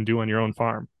what you can do on your own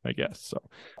farm, I guess. So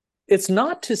It's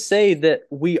not to say that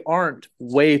we aren't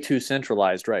way too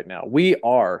centralized right now. We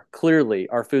are clearly,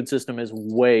 our food system is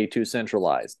way too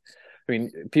centralized. I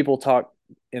mean, people talk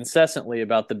incessantly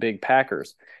about the big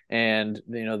packers, and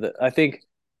I think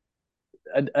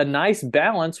a nice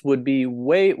balance would be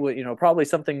probably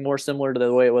something more similar to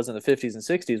the way it was in the 50s and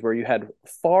 60s, where you had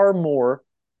far more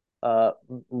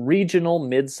regional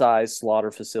mid-sized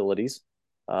slaughter facilities,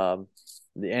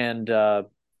 and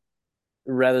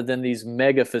rather than these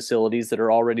mega facilities that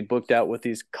are already booked out with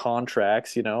these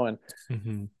contracts, and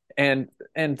mm-hmm.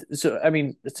 and so I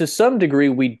mean, to some degree,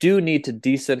 we do need to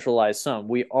decentralize some.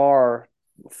 We are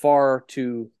far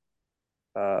too,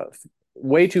 uh,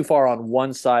 way too far on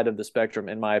one side of the spectrum,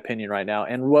 in my opinion, right now.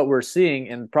 And what we're seeing,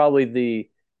 and probably the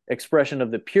expression of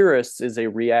the purists, is a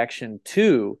reaction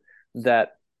to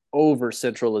that over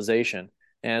centralization.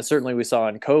 And certainly, we saw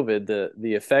in COVID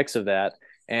the effects of that.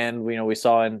 And we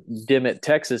saw in Dimmitt,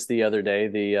 Texas, the other day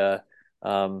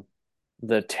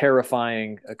the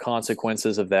terrifying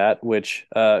consequences of that. Which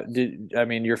I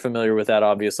mean, you're familiar with that,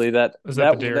 obviously. That Is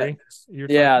that the that that dairy you're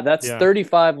yeah, talking? that's Yeah.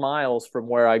 35 miles from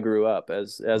where I grew up,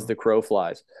 as Oh. the crow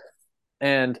flies.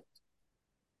 And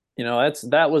that's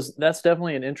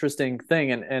definitely an interesting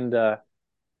thing, and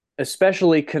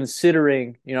especially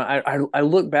considering, I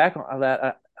look back on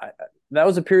that. That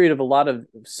was a period of a lot of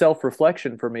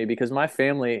self-reflection for me, because my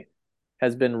family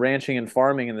has been ranching and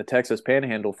farming in the Texas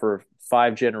Panhandle for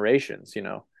 5 generations.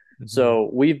 Mm-hmm. So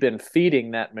we've been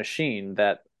feeding that machine,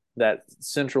 that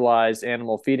centralized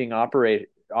animal feeding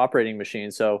operating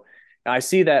machine. So I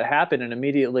see that happen, and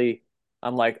immediately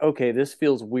I'm like, okay, this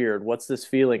feels weird. What's this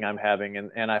feeling I'm having?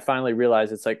 And I finally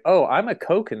realize it's like, oh, I'm a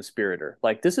co-conspirator.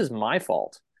 Like, this is my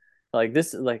fault. Like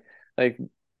this, like,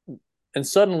 and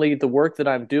suddenly the work that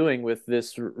I'm doing with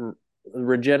this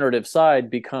regenerative side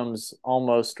becomes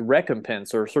almost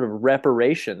recompense, or sort of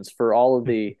reparations for all of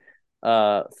the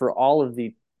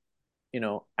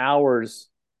hours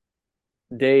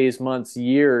days, months,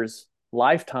 years,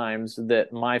 lifetimes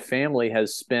that my family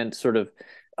has spent sort of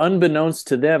unbeknownst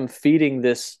to them feeding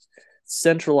this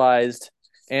centralized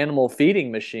animal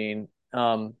feeding machine.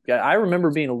 I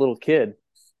remember being a little kid,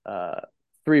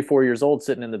 3, 4 years old,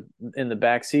 sitting in the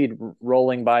back seat,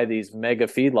 rolling by these mega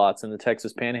feedlots in the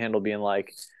Texas Panhandle, being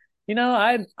like,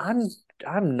 I'm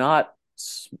not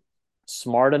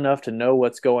smart enough to know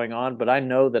what's going on, but I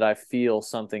know that I feel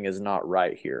something is not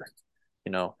right here.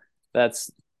 You know,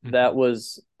 that's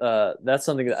Mhm. that's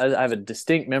something that I have a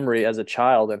distinct memory as a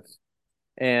child,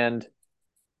 and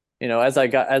as I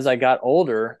got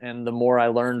older, and the more I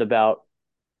learned about,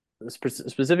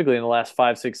 specifically in the last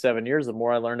 5, 6, 7 years, the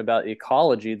more I learned about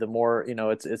ecology, the more,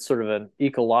 it's sort of an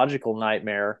ecological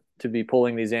nightmare to be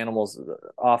pulling these animals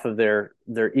off of their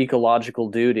ecological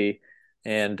duty,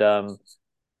 and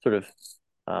sort of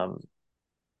um,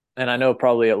 and I know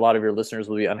probably a lot of your listeners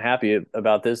will be unhappy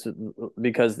about this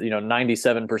because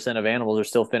 97% of animals are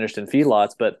still finished in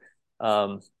feedlots,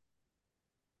 um,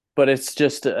 but it's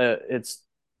just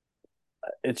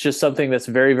something that's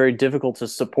very, very difficult to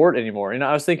support anymore.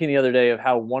 I was thinking the other day of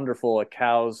how wonderful a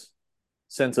cow's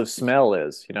sense of smell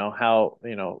is. How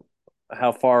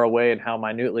far away and how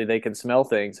minutely they can smell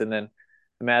things, and then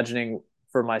imagining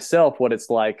for myself what it's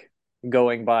like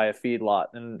going by a feedlot,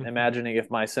 and imagining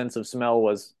if my sense of smell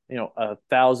was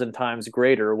 1,000 times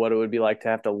greater, what it would be like to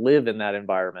have to live in that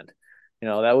environment.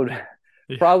 That would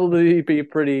Yeah. probably be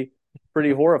pretty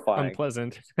horrifying.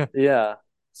 Unpleasant. Yeah.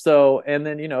 So, and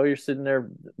then, you're sitting there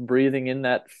breathing in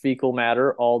that fecal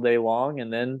matter all day long.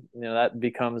 And then, that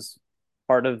becomes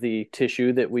part of the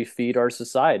tissue that we feed our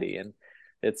society. And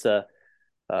it's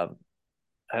um,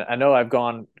 I know I've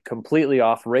gone completely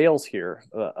off rails here,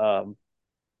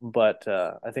 but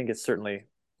I think it's certainly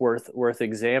worth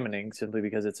examining simply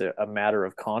because it's a matter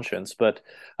of conscience. But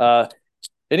uh,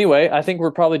 anyway, I think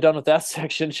we're probably done with that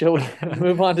section. Shall we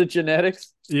move on to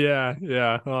genetics? Yeah,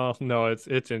 yeah. Well, no, it's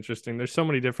interesting. There's so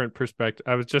many different perspectives.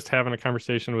 I was just having a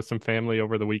conversation with some family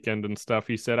over the weekend and stuff.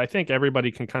 He said, I think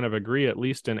everybody can kind of agree, at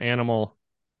least in animal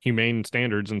humane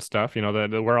standards and stuff,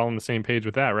 that we're all on the same page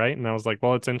with that, right? And I was like,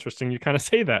 well, it's interesting you kind of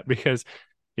say that because,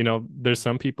 there's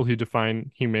some people who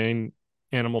define humane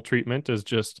animal treatment as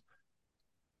just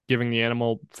giving the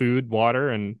animal food, water,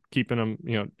 and keeping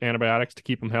them, antibiotics to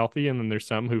keep them healthy. And then there's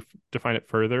some who define it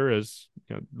further as,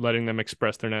 letting them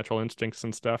express their natural instincts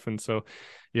and stuff. And so,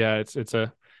 yeah, it's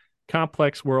a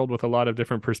complex world with a lot of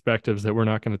different perspectives that we're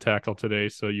not going to tackle today.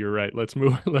 So you're right. Let's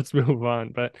move. Let's move on.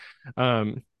 But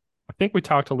I think we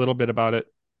talked a little bit about it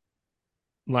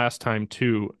last time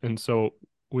too, and so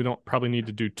we don't probably need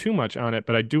to do too much on it,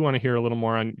 but I do want to hear a little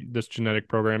more on this genetic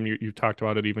program. You talked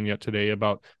about it even yet today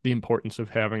about the importance of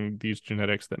having these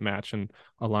genetics that match and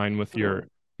align with your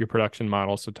production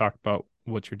model. So talk about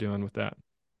what you're doing with that.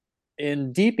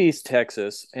 In deep East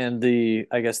Texas and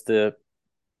I guess the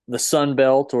Sun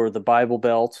Belt or the Bible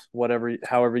Belt,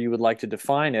 however you would like to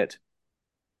define it,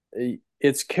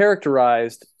 it's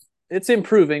characterized. It's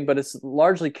improving, but it's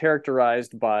largely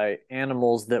characterized by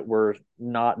animals that were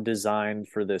not designed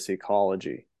for this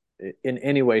ecology in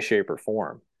any way, shape, or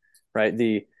form. Right?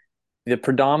 The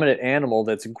predominant animal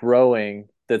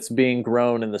that's being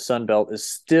grown in the Sun Belt is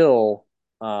still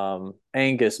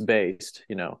Angus based.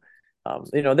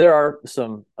 There are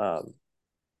some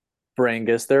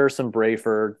Brangus, there are some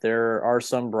Brayford, there are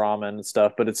some Brahman and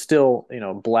stuff, but it's still,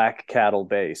 black cattle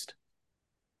based.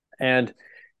 And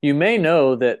you may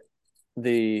know that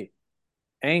the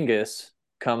Angus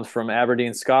comes from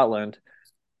Aberdeen, Scotland,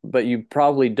 but you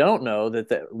probably don't know that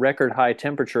the record high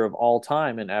temperature of all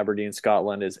time in Aberdeen,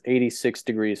 Scotland is 86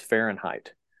 degrees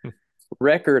Fahrenheit.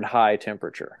 Record high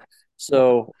temperature. Wow.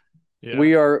 So Yeah.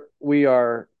 we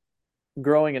are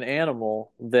growing an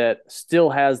animal that still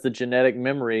has the genetic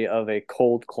memory of a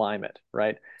cold climate,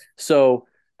 right? So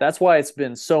that's why it's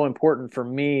been so important for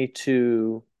me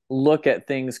to look at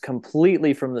things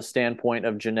completely from the standpoint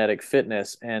of genetic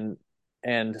fitness and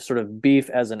sort of beef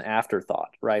as an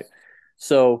afterthought, right?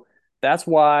 So that's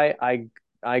why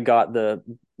I got the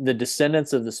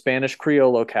descendants of the Spanish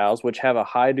Criollo cows, which have a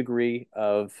high degree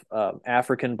of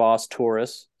African Boss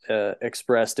Taurus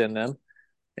expressed in them,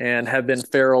 and have been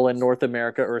feral in North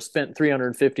America, or spent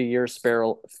 350 years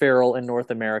feral in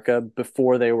North America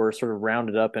before they were sort of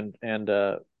rounded up and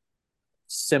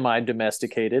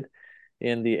semi-domesticated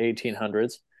in the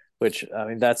 1800s. Which, I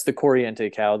mean, that's the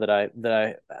Corriente cow that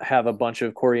I have a bunch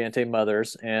of Corriente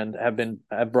mothers, and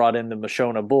have brought in the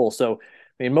Mashona bull. So,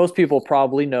 I mean, most people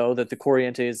probably know that the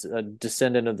Corriente is a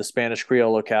descendant of the Spanish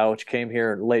Criollo cow, which came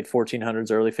here in late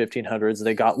 1400s, early 1500s.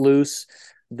 They got loose,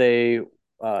 they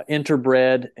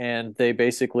interbred, and they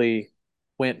basically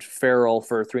went feral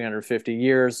for 350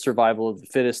 years, survival of the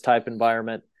fittest type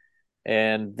environment,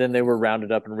 and then they were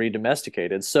rounded up and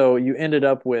re-domesticated. So you ended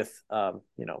up with,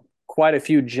 quite a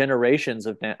few generations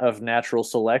of natural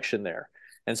selection there,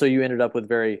 and so you ended up with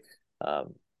very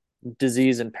um,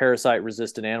 disease and parasite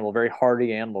resistant animal, very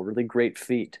hardy animal, really great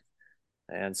feet.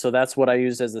 And so that's what I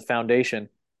used as the foundation.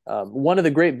 One of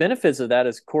the great benefits of that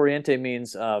is corriente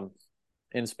means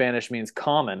in Spanish means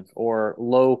common or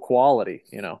low quality,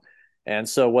 And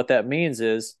so what that means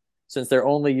is since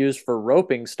they're only used for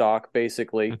roping stock,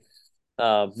 basically,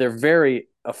 they're very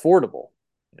affordable.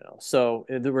 So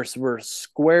we're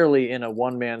squarely in a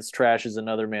one man's trash is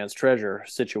another man's treasure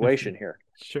situation here.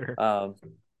 Sure. Um,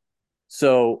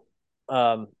 so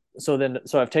um,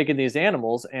 so I've taken these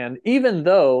animals, and even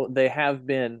though they have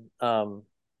been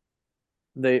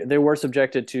they were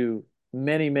subjected to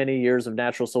many years of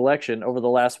natural selection over the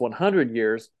last 100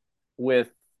 years with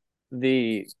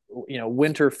the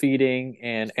winter feeding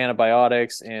and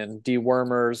antibiotics and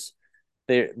dewormers,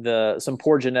 the some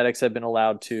poor genetics have been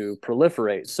allowed to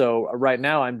proliferate. So right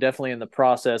now I'm definitely in the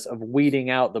process of weeding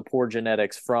out the poor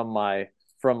genetics from my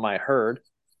herd.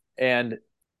 And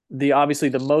the obviously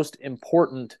the most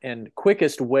important and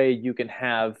quickest way you can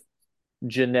have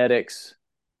genetics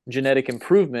genetic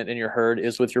improvement in your herd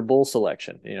is with your bull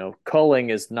selection. Culling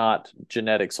is not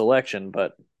genetic selection,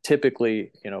 but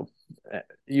typically,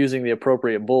 using the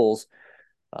appropriate bulls,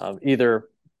 either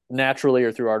naturally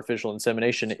or through artificial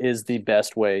insemination, is the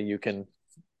best way you can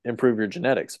improve your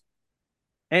genetics.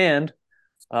 And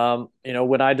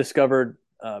when I discovered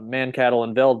Man Cattle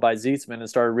and Veld by Zeetzman and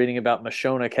started reading about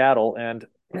Mashona cattle and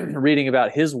reading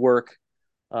about his work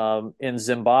in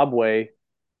Zimbabwe,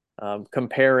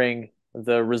 comparing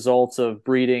the results of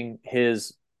breeding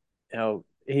his,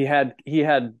 he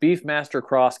had beef master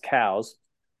cross cows,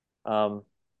 and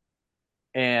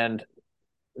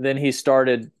then he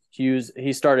started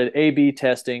A/B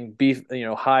testing beef,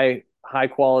 high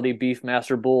quality beef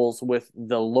master bulls with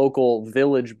the local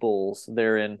village bulls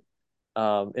there in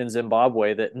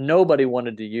Zimbabwe that nobody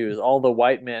wanted to use. All the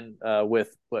white men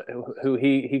with who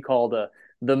he called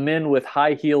the men with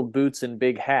high heeled boots and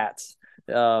big hats.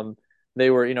 They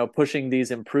were pushing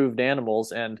these improved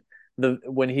animals, and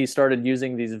when he started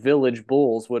using these village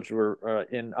bulls, which were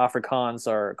in Afrikaans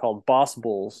are called boss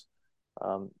bulls,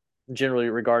 um, generally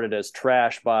regarded as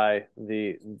trash by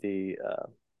the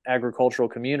agricultural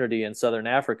community in Southern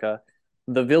Africa,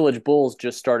 the village bulls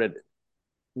just started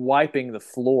wiping the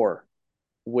floor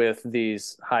with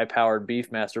these high powered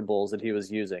beefmaster bulls that he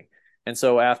was using. And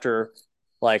so after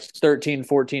like 13,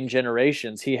 14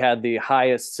 generations, he had the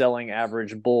highest selling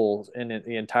average bull in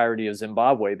the entirety of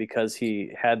Zimbabwe because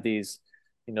he had these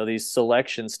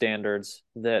selection standards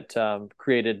that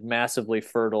created massively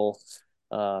fertile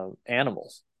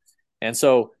animals. And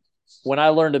so when I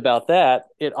learned about that,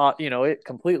 it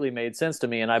completely made sense to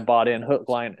me, and I bought in hook,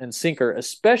 line, and sinker,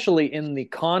 especially in the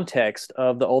context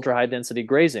of the ultra high density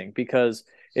grazing. Because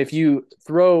if you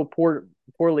throw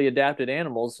poorly adapted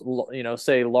animals,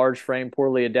 say large frame,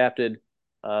 poorly adapted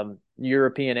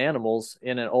European animals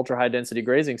in an ultra high density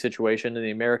grazing situation in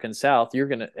the American South,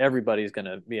 everybody's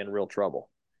gonna be in real trouble,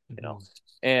 Mm-hmm.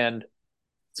 And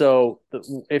so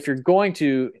if you're going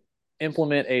to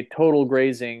implement a total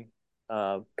grazing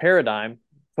paradigm,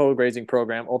 total grazing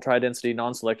program, ultra high density,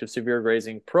 non selective, severe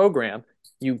grazing program,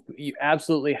 you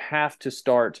absolutely have to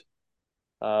start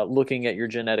looking at your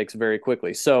genetics very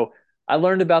quickly. So I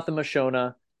learned about the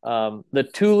Mashona. The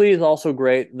Thule is also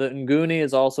great. The Nguni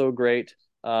is also great.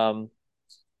 The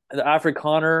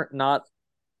Afrikaner, not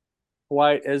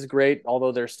quite as great,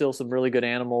 although there's still some really good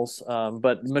animals.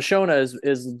 But Mashona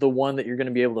is the one that you're going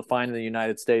to be able to find in the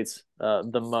United States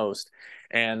the most.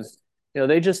 And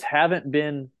they just haven't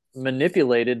been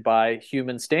manipulated by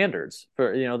human standards.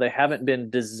 They haven't been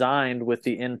designed with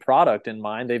the end product in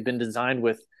mind. They've been designed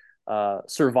with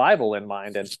survival in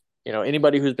mind. And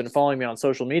anybody who's been following me on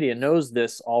social media knows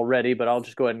this already, but I'll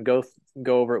just go ahead and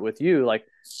go over it with you. Like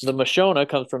the Mashona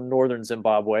comes from northern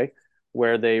Zimbabwe,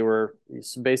 where they were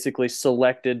basically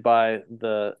selected by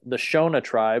the Shona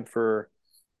tribe for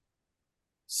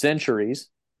centuries.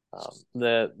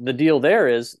 The deal there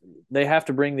is they have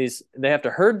to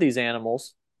herd these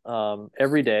animals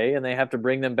every day, and they have to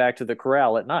bring them back to the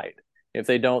corral at night. If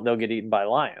they don't, they'll get eaten by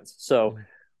lions. So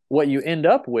what you end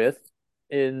up with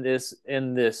in this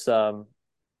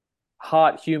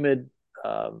hot, humid,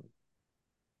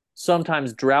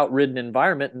 sometimes drought-ridden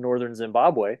environment in northern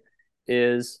Zimbabwe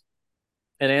is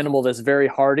an animal that's very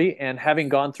hardy and having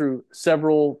gone through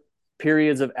several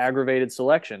periods of aggravated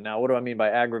selection. Now, what do I mean by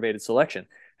aggravated selection?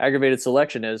 Aggravated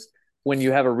selection is when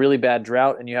you have a really bad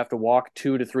drought and you have to walk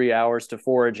 2 to 3 hours to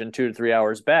forage and 2 to 3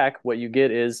 hours back, what you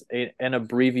get is an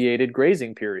abbreviated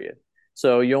grazing period.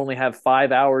 So you only have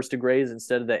 5 hours to graze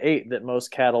instead of the 8 that most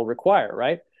cattle require,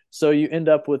 right? So you end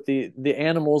up with the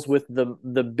animals with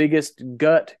the biggest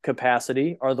gut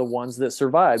capacity are the ones that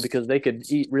survive because they could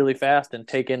eat really fast and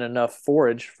take in enough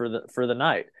forage for the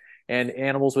night. And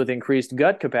animals with increased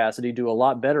gut capacity do a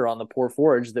lot better on the poor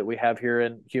forage that we have here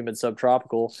in humid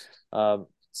subtropical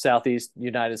southeast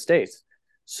United States.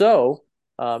 So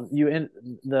you in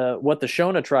the what the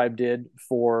Shona tribe did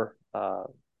for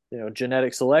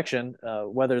genetic selection,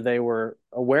 whether they were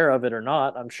aware of it or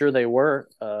not, I'm sure they were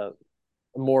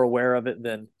more aware of it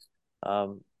than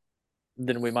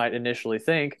we might initially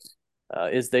think.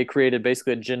 Is they created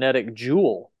basically a genetic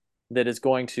jewel that is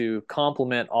going to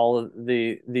complement all of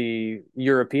the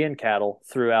European cattle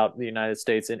throughout the United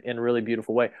States in a really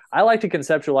beautiful way. I like to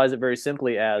conceptualize it very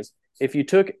simply as if you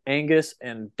took Angus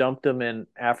and dumped them in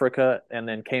Africa and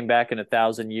then came back in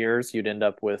 1,000 years, you'd end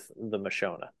up with the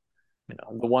Mashona,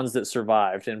 the ones that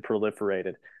survived and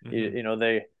proliferated.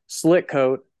 They slick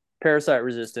coat, parasite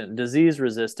resistant, disease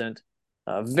resistant,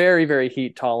 very, very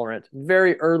heat tolerant,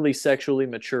 very early sexually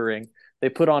maturing. They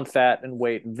put on fat and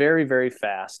weight very, very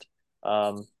fast.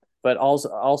 But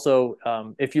also,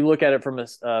 if you look at it from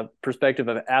a perspective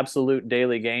of absolute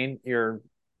daily gain,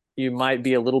 you might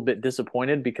be a little bit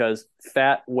disappointed because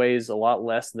fat weighs a lot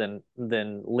less than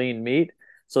lean meat.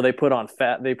 So they put on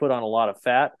fat. They put on a lot of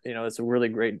fat. It's a really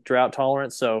great drought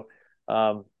tolerance. So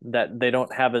that they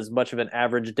don't have as much of an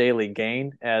average daily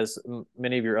gain as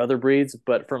many of your other breeds.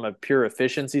 But from a pure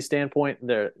efficiency standpoint,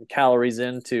 their calories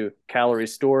in to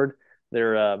calories stored,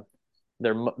 they're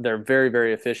very,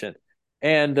 very efficient.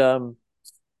 And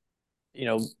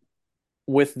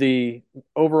with the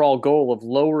overall goal of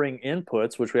lowering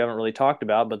inputs, which we haven't really talked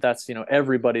about, but that's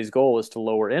everybody's goal is to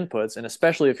lower inputs, and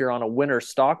especially if you're on a winter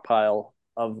stockpile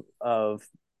of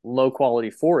low quality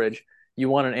forage, you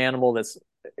want an animal that's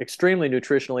extremely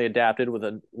nutritionally adapted with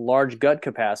a large gut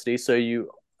capacity, so you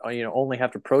only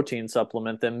have to protein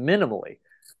supplement them minimally.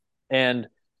 And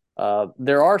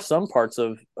there are some parts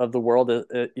of the world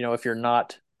that, if you're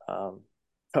not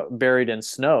buried in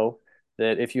snow,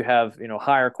 that if you have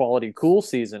higher quality cool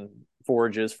season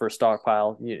forages for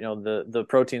stockpile, the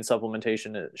protein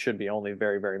supplementation should be only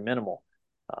very, very minimal.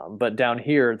 But down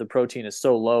here, the protein is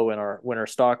so low in our winter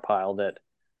stockpile that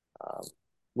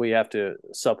we have to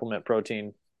supplement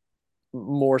protein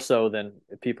more so than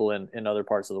people in other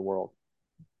parts of the world.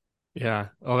 Yeah.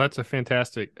 Oh, that's a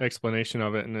fantastic explanation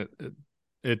of it. And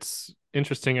it's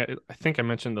interesting. I think I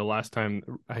mentioned the last time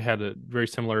I had a very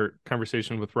similar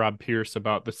conversation with Rob Pierce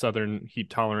about the southern heat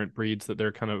tolerant breeds that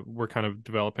we're kind of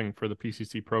developing for the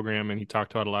PCC program. And he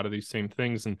talked about a lot of these same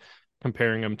things and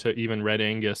comparing them to even Red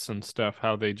Angus and stuff,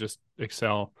 how they just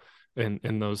excel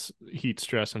in those heat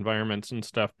stress environments and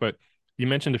stuff. But you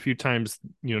mentioned a few times,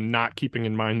 not keeping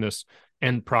in mind this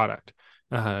end product,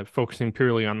 focusing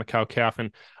purely on the cow calf.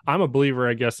 And I'm a believer,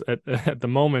 I guess, at the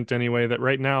moment anyway, that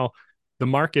right now the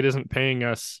market isn't paying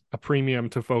us a premium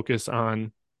to focus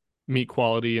on meat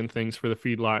quality and things for the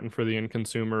feedlot and for the end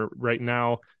consumer. Right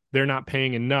now, they're not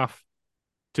paying enough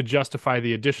to justify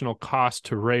the additional cost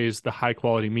to raise the high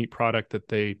quality meat product that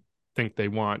they think they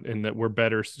want, and that we're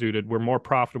better suited. We're more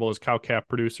profitable as cow calf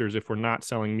producers if we're not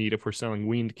selling meat, if we're selling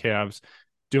weaned calves,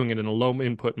 doing it in a low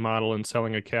input model and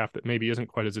selling a calf that maybe isn't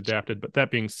quite as adapted. But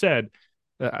that being said,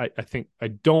 I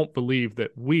don't believe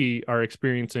that we are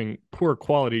experiencing poor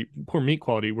meat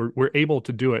quality. We're able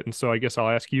to do it. And so I guess I'll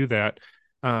ask you that,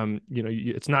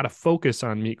 it's not a focus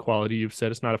on meat quality. You've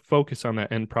said it's not a focus on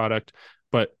that end product,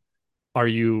 but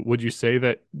would you say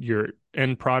that your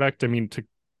end product, I mean, to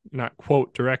not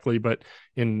quote directly, but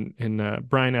in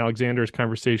Brian Alexander's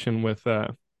conversation with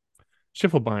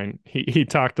Schiffelbein, he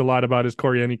talked a lot about his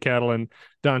Coriani cattle, and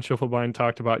Don Schiffelbein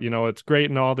talked about, it's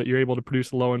great and all that you're able to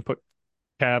produce a low input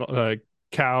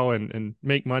cow and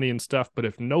make money and stuff, but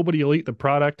if nobody will eat the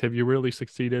product, have you really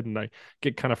succeeded? And I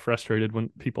get kind of frustrated when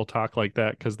people talk like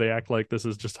that because they act like this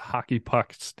is just a hockey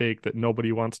puck steak that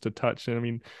nobody wants to touch. And I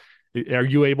mean, are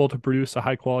you able to produce a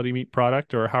high quality meat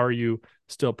product, or how are you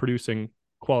still producing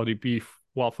quality beef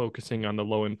while focusing on the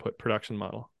low input production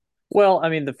model? Well, I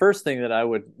mean, the first thing that I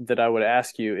would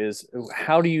ask you is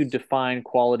how do you define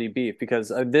quality beef? Because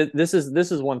this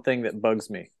is one thing that bugs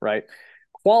me, right?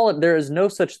 There is no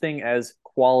such thing as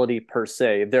quality per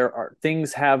se.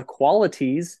 Things have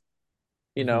qualities,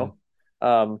 you know.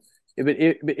 But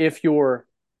if your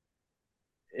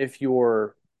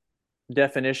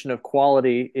definition of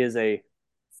quality is a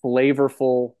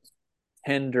flavorful,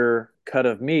 tender cut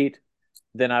of meat,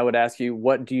 then I would ask you,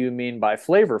 what do you mean by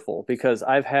flavorful? Because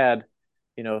I've had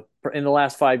in the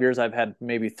last 5 years, I've had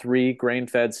maybe three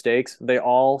grain-fed steaks. They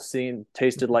all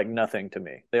tasted like nothing to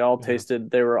me. Yeah.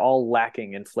 They were all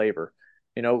lacking in flavor.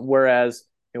 Whereas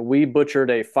we butchered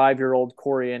a 5-year-old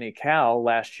Coriani cow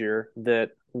last year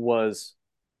that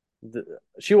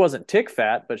she wasn't tick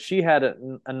fat, but she had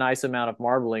a nice amount of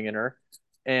marbling in her,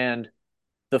 and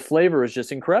the flavor is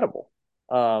just incredible.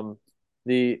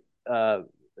 The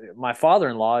My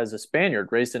father-in-law is a Spaniard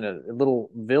raised in a little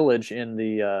village in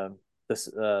the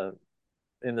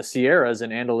Sierras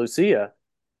in Andalusia,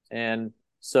 and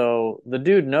so the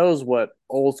dude knows what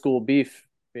old school beef,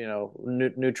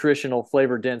 nutritional,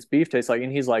 flavor dense beef tastes like,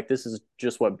 and he's like, this is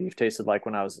just what beef tasted like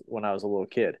when I was a little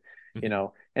kid, Hmm.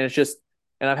 and it's just,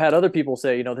 and I've had other people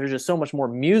say, there's just so much more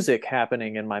music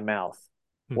happening in my mouth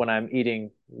when I'm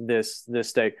eating this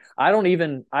steak. I don't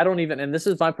even, and this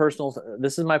is my personal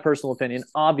opinion,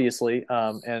 obviously,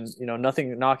 and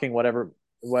nothing knocking what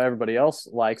everybody else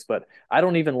likes, but I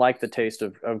don't even like the taste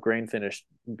of grain finished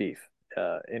beef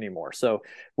anymore. So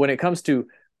when it comes to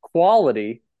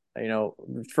quality,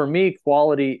 for me,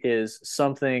 quality is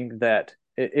something that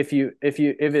if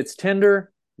it's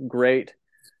tender, great.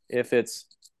 If it's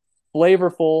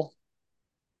flavorful,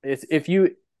 if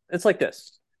you it's like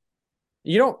this.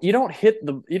 You don't hit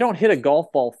a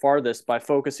golf ball farthest by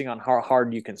focusing on how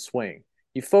hard you can swing.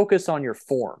 You focus on your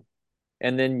form,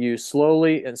 and then you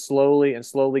slowly and slowly and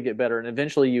slowly get better, and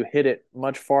eventually you hit it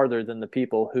much farther than the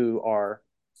people who are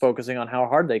focusing on how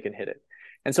hard they can hit it.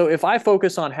 And so if I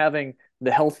focus on having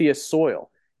the healthiest soil,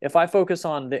 if I focus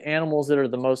on the animals that are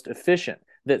the most efficient,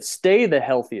 that stay the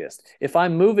healthiest, if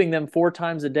I'm moving them 4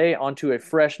 times a day onto a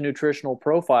fresh nutritional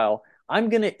profile, I'm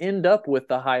going to end up with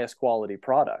the highest quality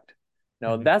product.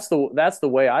 No, Hmm. that's the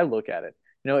way I look at it.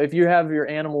 If you have your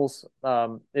animals,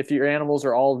 if your animals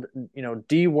are all,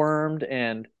 dewormed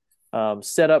and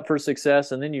set up for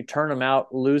success, and then you turn them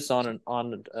out loose on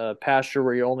a pasture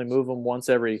where you only move them once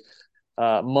every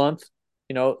month,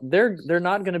 they're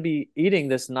not going to be eating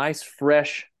this nice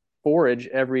fresh forage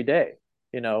every day.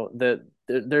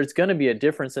 There's going to be a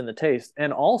difference in the taste,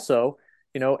 and also,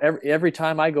 every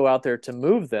time I go out there to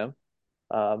move them,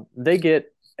 they get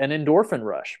an endorphin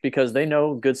rush because they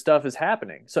know good stuff is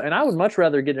happening. So, and I would much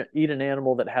rather eat an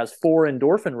animal that has 4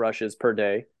 endorphin rushes per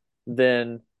day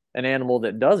than an animal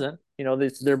that doesn't.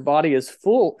 Their body is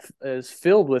filled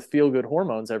with feel good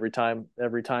hormones every time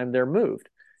they're moved.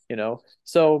 You know,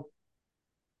 so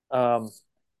um,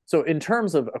 so in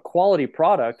terms of a quality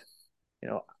product, you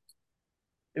know,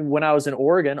 when I was in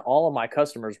Oregon, all of my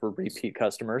customers were repeat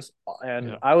customers, and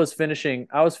Yeah. I was finishing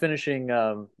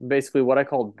basically what I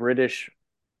called British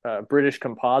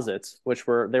composites,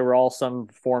 they were all some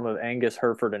form of Angus,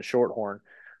 Hereford, and Shorthorn,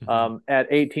 Hmm. at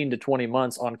 18 to 20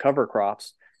 months on cover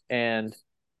crops, and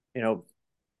you know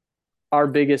our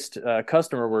biggest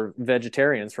customer were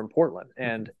vegetarians from Portland,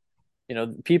 and Hmm.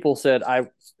 people said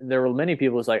there were many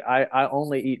people who's like I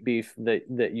only eat beef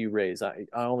that you raise. I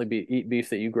only eat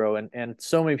beef that you grow, and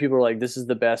so many people are like, this is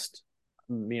the best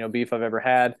beef I've ever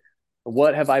had.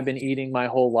 What have I been eating my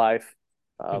whole life?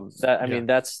 That I Yeah. mean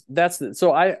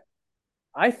so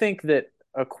I think that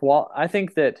I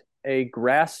think that a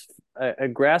grass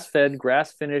fed,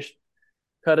 grass finished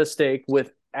cut of steak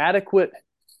with adequate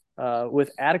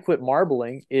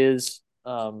marbling is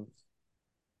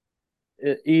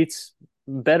it eats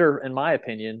better, in my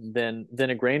opinion, than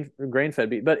a grain fed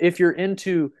beef. But if you're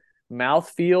into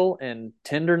mouthfeel and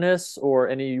tenderness,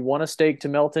 and you want a steak to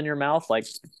melt in your mouth, like,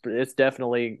 it's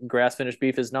definitely grass finished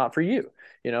beef is not for you.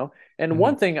 And Hmm.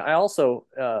 one thing I also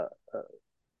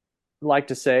like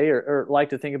to say, or like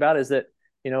to think about, is that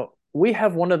we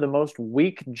have one of the most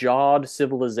weak jawed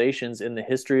civilizations in the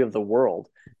history of the world,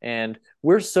 and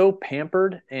we're so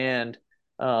pampered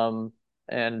um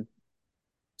and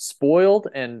spoiled,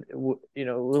 and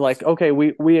like, okay,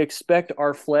 we expect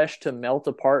our flesh to melt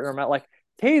apart in our mouth. Like,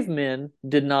 cavemen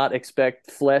did not expect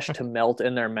flesh to melt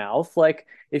in their mouth. Like,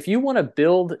 if you want to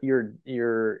build your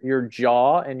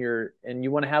jaw, and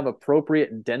you want to have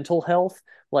appropriate dental health,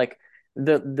 like,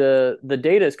 the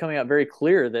data is coming out very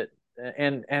clear that,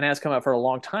 and has come out for a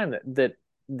long time, that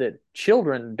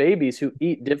babies who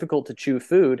eat difficult to chew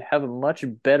food have a much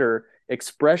better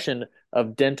expression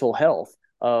of dental health,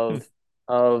 of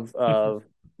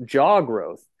jaw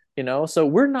growth. So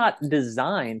we're not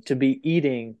designed to be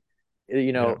eating, you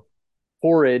Yeah. know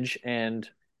porridge and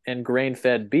grain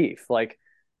fed beef. Like,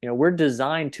 we're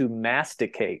designed to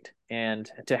masticate and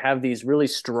to have these really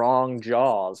strong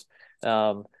jaws,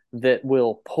 that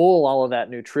will pull all of that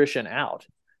nutrition out.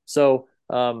 So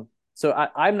um so I,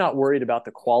 i'm not worried about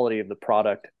the quality of the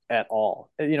product at all.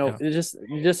 Yeah. Just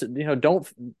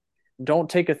don't don't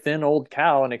take a thin old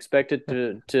cow and expect it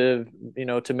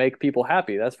to make people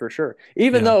happy. That's for sure.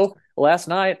 Even Yeah. though last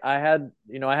night I had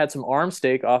some arm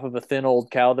steak off of a thin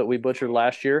old cow that we butchered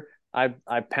last year.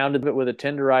 I pounded it with a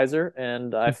tenderizer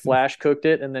and I flash cooked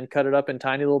it and then cut it up in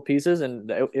tiny little pieces, and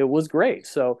it was great.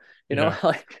 So, Yeah.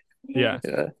 like, Yeah.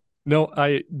 yeah. No,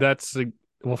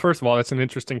 well, first of all, that's an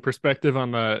interesting perspective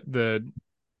on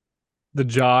the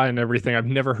jaw and everything. I've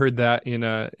never heard that in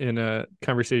a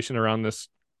conversation around this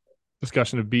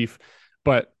discussion of beef,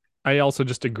 but I also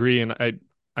just agree, and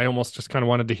I almost just kind of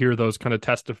wanted to hear those kind of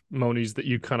testimonies that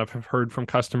you kind of have heard from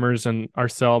customers and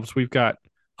ourselves. We've got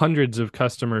hundreds of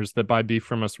customers that buy beef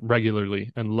from us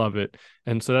regularly and love it.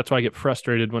 And so that's why I get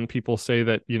frustrated when people say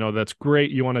that, that's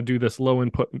great. You want to do this low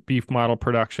input beef model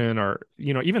production, or,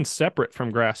 even separate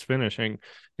from grass finishing.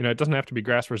 It doesn't have to be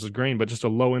grass versus grain, but just a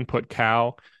low input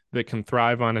cow that can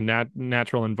thrive on a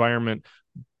natural environment.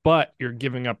 But you're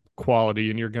giving up quality,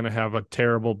 and you're going to have a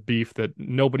terrible beef that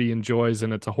nobody enjoys,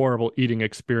 and it's a horrible eating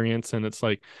experience. And it's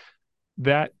like,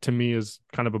 that to me is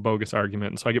kind of a bogus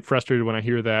argument. And so I get frustrated when I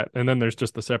hear that. And then there's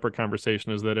just the separate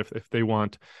conversation is that if they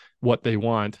want what they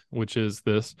want, which is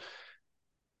this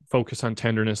focus on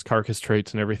tenderness, carcass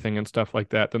traits, and everything and stuff like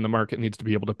that, then the market needs to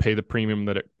be able to pay the premium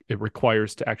that it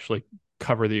requires to actually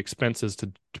cover the expenses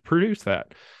to produce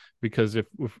that. Because if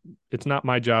it's not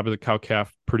my job as a cow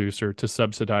calf producer to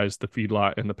subsidize the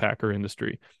feedlot and the packer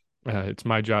industry. It's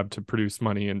my job to produce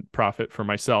money and profit for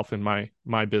myself and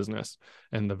my business.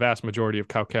 And the vast majority of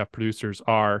cow calf producers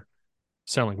are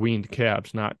selling weaned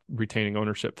calves, not retaining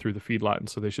ownership through the feedlot. And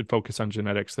so they should focus on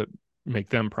genetics that make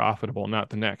them profitable,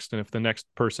 not the next. And if the next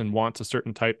person wants a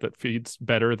certain type that feeds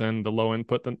better than the low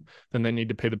input, then they need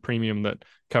to pay the premium that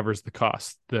covers the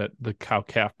cost that the cow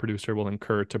calf producer will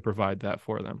incur to provide that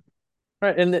for them.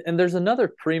 Right. And there's another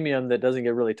premium that doesn't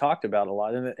get really talked about a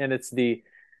lot, and it's the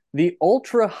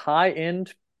ultra high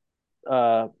end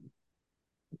uh,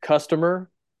 customer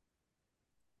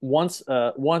wants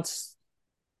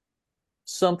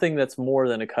something that's more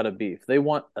than a cut of beef. They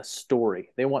want a story.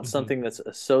 They want Mm-hmm. something that's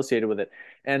associated with it.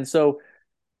 And so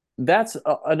that's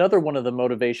another one of the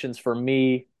motivations for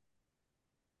me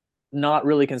not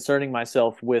really concerning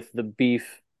myself with the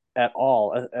beef at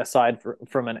all, aside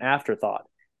from an afterthought.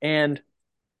 And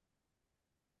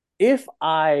if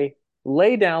I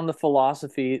lay down the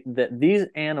philosophy that these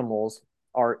animals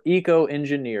are eco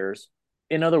engineers,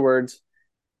 in other words,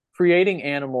 creating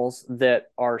animals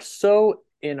that are so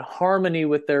in harmony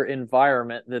with their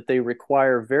environment that they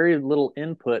require very little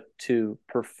input to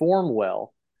perform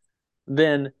well,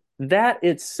 then that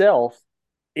itself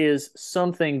is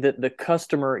something that the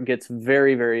customer gets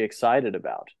very, very excited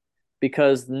about,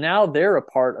 because now they're a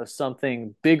part of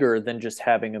something bigger than just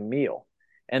having a meal.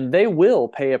 And they will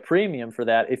pay a premium for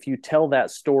that if you tell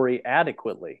that story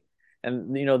adequately.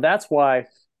 And that's why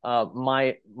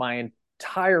my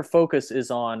entire focus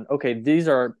is on, okay, these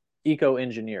are eco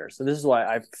engineers. So this is why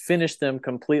I've finished them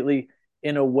completely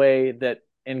in a way that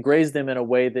and grazed them in a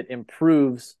way that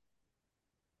improves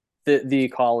the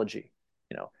ecology,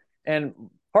 And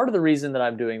part of the reason that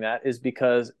I'm doing that is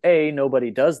because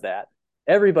nobody does that.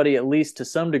 Everybody, at least to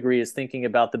some degree, is thinking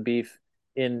about the beef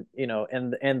and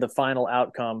the final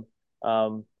outcome.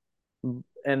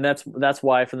 And that's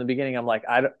why from the beginning I'm like,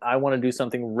 I want to do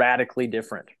something radically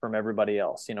different from everybody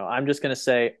else. I'm just going to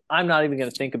say I'm not even going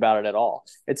to think about it at all.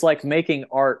 It's like making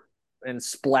art and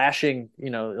splashing,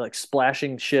 like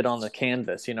splashing shit on the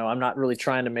canvas. I'm not really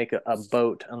trying to make a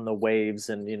boat on the waves,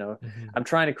 and Mm-hmm. I'm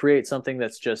trying to create something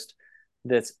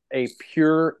that's a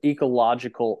pure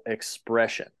ecological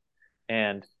expression.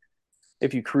 And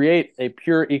if you create a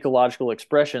pure ecological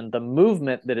expression, the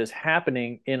movement that is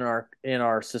happening in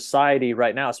our society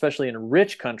right now, especially in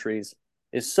rich countries,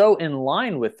 is so in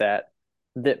line with that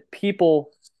people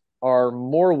are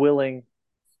more willing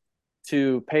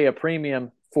to pay a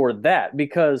premium for that,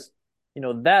 because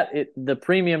the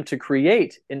premium to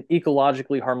create an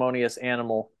ecologically harmonious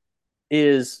animal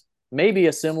is maybe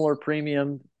a similar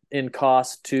premium in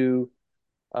cost to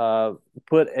uh,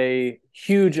 put a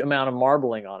huge amount of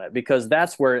marbling on it, because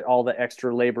that's where all the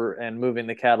extra labor and moving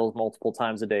the cattle multiple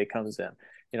times a day comes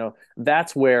in.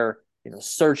 That's where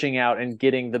searching out and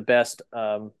getting the best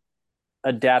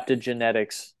adapted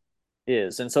genetics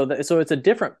is. And so it's a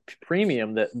different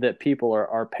premium that people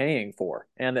are paying for,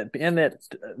 and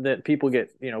that people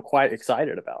get quite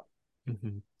excited about.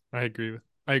 Mm-hmm. I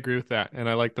agree with that. And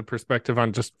I like the perspective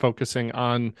on just focusing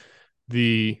on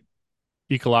the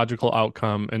ecological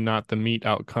outcome and not the meat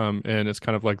outcome. And it's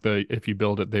kind of like if you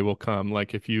build it, they will come.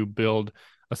 Like if you build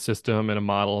a system and a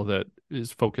model that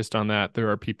is focused on that, there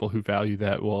are people who value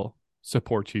that will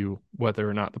support you whether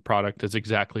or not the product is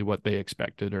exactly what they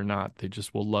expected or not. They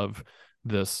just will love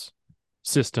this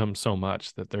system so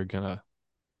much that they're gonna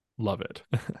love it.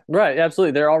 Right,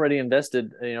 absolutely. They're already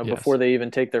invested, before Yes. they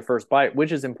even take their first bite,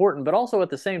 which is important. But also at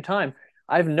the same time,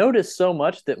 I've noticed so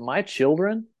much that my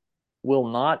children will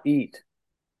not eat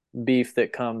beef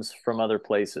that comes from other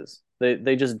places.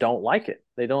 They just don't like it.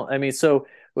 They don't. I mean, so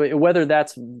whether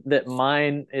that's that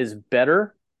mine is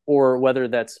better or whether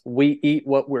that's we eat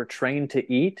what we're trained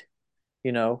to eat,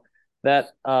 you know,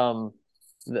 that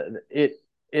it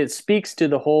it speaks to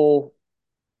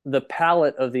the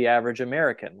palate of the average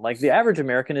American. Like the average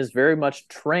American is very much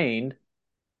trained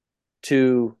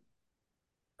to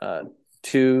uh,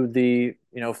 to the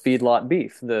feedlot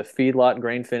beef, the feedlot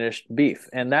grain finished beef,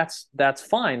 and that's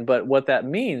fine. But what that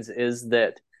means is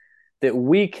that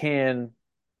we can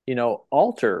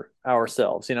alter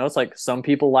ourselves. It's like some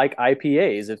people like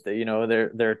IPAs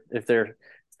if they're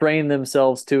trained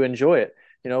themselves to enjoy it.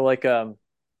 Like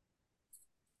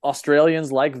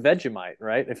Australians like Vegemite,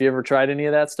 right? If you ever tried any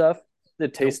of that stuff,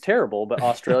 it tastes Nope. terrible, but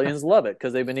Australians love it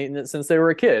because they've been eating it since they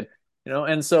were a kid.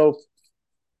 And so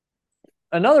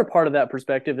another part of that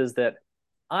perspective is that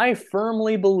I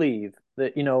firmly believe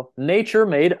that, nature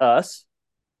made us.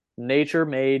 Nature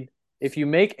made, if you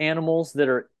make animals that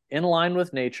are in line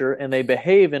with nature and they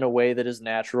behave in a way that is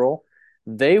natural,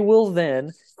 they will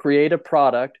then create a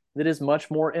product that is much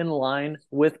more in line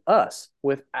with us,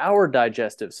 with our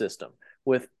digestive system,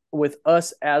 with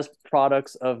us as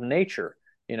products of nature.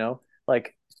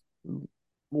 Like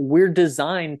we're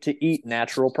designed to eat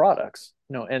natural products.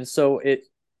 And so it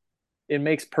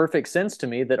makes perfect sense to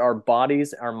me that our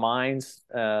bodies, our minds,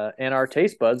 and our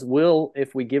taste buds will,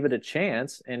 if we give it a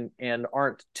chance and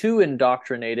aren't too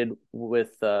indoctrinated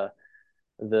with the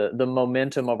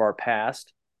momentum of our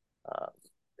past,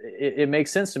 it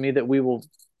makes sense to me that we will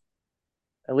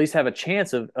at least have a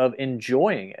chance of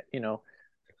enjoying it.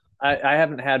 I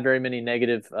haven't had very many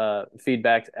negative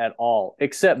feedbacks at all,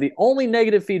 except the only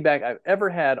negative feedback I've ever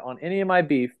had on any of my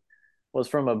beef was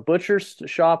from a butcher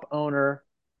shop owner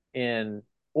in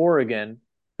Oregon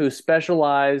who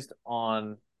specialized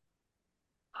on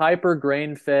hyper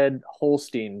grain fed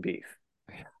Holstein beef.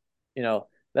 You know,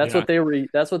 Yeah. that's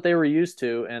what they were used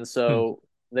to, and Hmm. so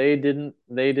they didn't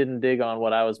dig on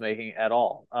what I was making at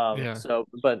all. Yeah. So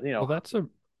but Well,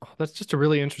 that's just a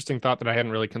really interesting thought that I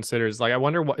hadn't really considered. Is like I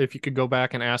wonder what if you could go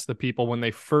back and ask the people when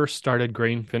they first started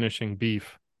grain finishing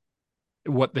beef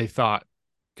what they thought.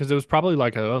 Because it was probably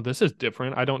like, oh, this is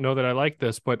different. I don't know that I like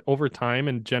this. But over time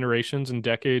and generations and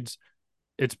decades,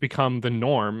 it's become the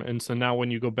norm. And so now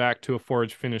when you go back to a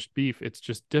forage finished beef, it's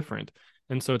just different.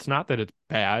 And so it's not that it's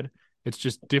bad. It's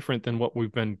just different than what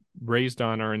we've been raised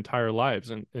on our entire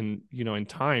lives. And in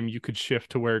time you could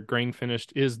shift to where grain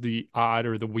finished is the odd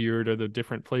or the weird or the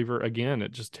different flavor again.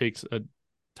 It just takes a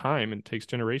time and takes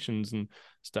generations and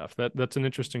stuff. That's an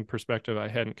interesting perspective I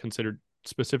hadn't considered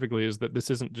specifically, is that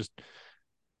this isn't just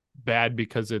bad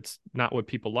because it's not what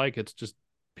people like. It's just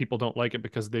people don't like it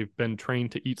because they've been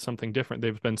trained to eat something different.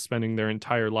 They've been spending their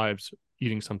entire lives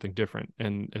eating something different,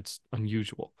 and it's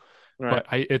unusual. right.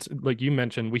 But it's like you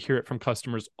mentioned, we hear it from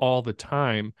customers all the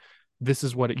time. This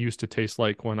is what it used to taste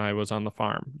like when I was on the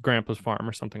farm, grandpa's farm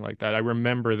or something like that. I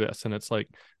remember this. And it's like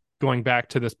going back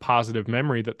to this positive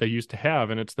memory that they used to have.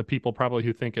 And it's the people probably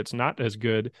who think it's not as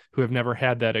good, who have never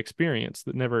had that experience,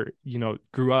 that never,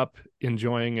 grew up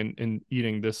enjoying and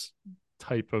eating this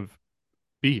type of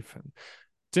beef. And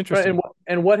it's Right. interesting.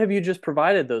 And what have you just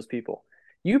provided those people?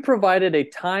 You provided a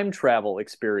time travel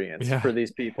experience Yeah. for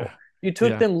these Yeah. people. You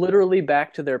took Yeah. them literally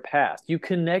back to their past. You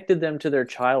connected them to their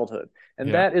childhood, and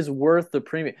Yeah. that is worth the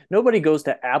premium. Nobody goes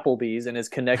to Applebee's and is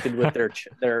connected with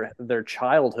their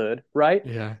childhood, right?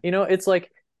 Yeah. It's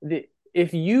like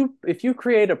if you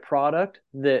create a product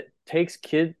that takes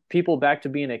kid people back to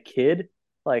being a kid,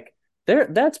 like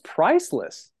that's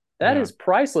priceless. That Yeah. is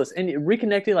priceless. And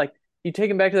reconnecting, like you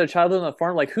take them back to their childhood on the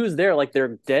farm, like who's there? Like their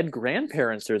dead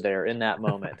grandparents are there in that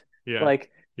moment. Yeah. Like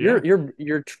Yeah.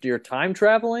 you're time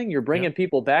traveling, you're Yeah. bringing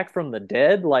people back from the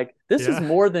dead. Like this is Yeah.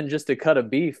 more than just a cut of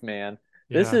beef, man.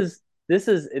 This Yeah. is this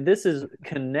is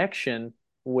connection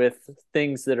with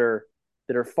things that are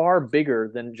far bigger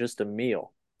than just a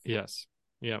meal. Yes.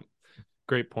 Yeah.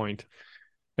 Great point.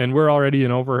 And we're already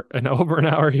in over an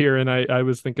hour here, and I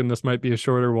was thinking this might be a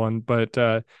shorter one, but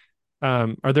are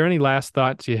there any last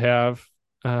thoughts you have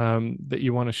that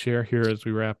you want to share here as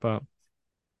we wrap up?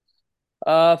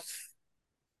 Uh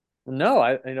no,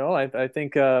 I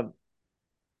think well,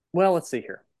 let's see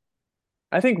here.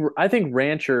 I think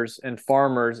ranchers and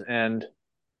farmers, and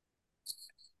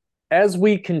as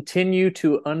we continue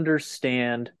to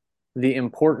understand the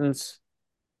importance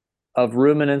of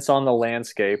ruminants on the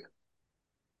landscape,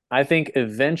 I think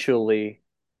eventually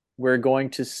we're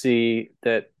going to see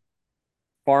that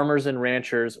farmers and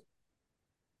ranchers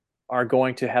are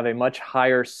going to have a much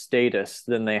higher status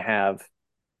than they have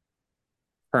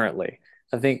currently.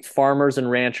 I think farmers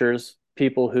and ranchers,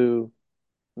 people who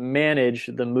manage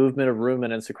the movement of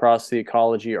ruminants across the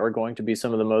ecology, are going to be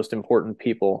some of the most important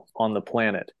people on the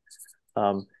planet.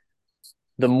 Um,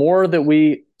 the more that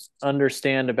we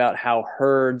understand about how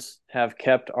herds have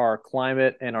kept our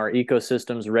climate and our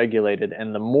ecosystems regulated,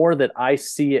 and the more that I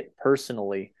see it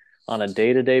personally on a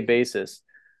day-to-day basis,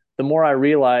 the more I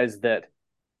realize that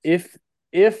if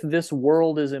this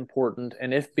world is important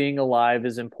and if being alive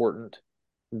is important,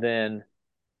 then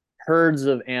herds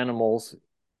of animals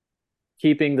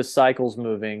keeping the cycles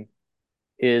moving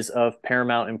is of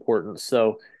paramount importance.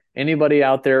 So anybody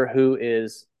out there who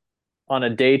is on a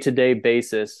day-to-day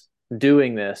basis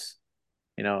doing this,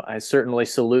 I certainly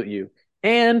salute you.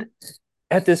 And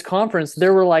at this conference,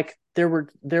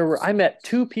 I met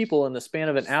two people in the span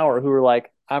of an hour who were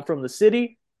like, I'm from the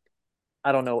city.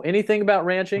 I don't know anything about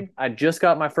ranching. I just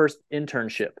got my first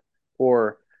internship.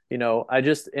 Or,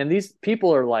 and these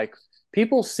people are like,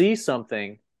 people see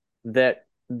something that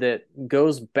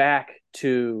goes back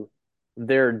to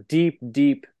their deep,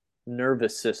 deep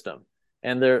nervous system.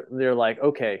 And they're like,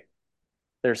 okay,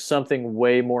 there's something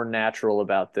way more natural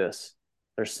about this.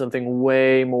 There's something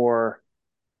way more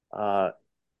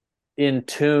in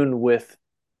tune with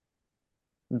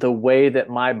the way that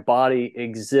my body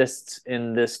exists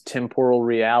in this temporal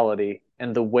reality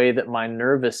and the way that my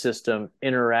nervous system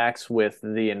interacts with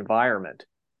the environment.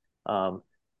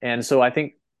 And so I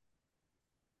think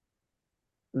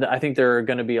there are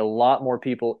going to be a lot more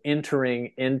people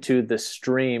entering into the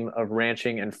stream of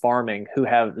ranching and farming who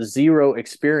have zero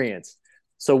experience.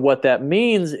 So what that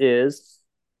means is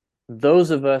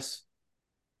those of us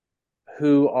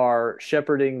who are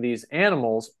shepherding these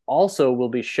animals also will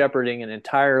be shepherding an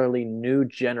entirely new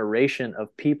generation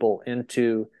of people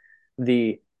into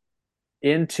the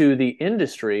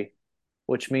industry,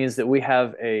 which means that we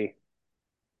have a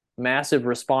massive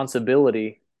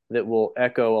responsibility that will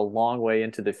echo a long way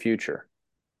into the future.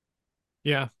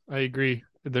 Yeah, I agree.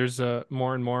 There's a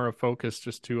more and more of focus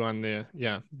just too on the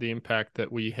impact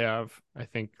that we have, I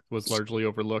think was largely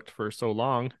overlooked for so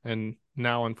long. And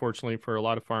now, unfortunately, for a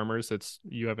lot of farmers,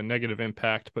 you have a negative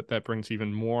impact, but that brings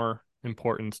even more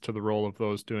importance to the role of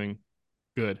those doing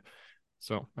good.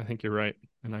 So I think you're right.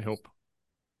 And I hope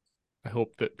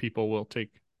that people will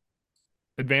take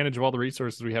advantage of all the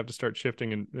resources we have to start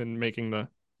shifting and making the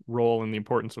role and the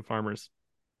importance of farmers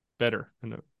better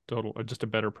and just a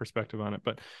better perspective on it.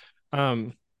 But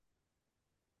I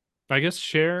guess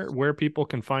share where people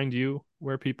can find you,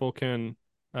 where people can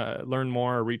learn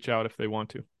more or reach out if they want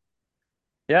to.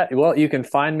 Yeah, well, you can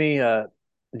find me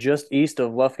just east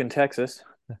of Lufkin, Texas,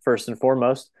 first and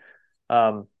foremost.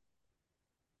 Website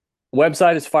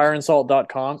is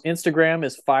fireandsalt.com. Instagram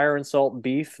is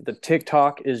fireandsaltbeef. The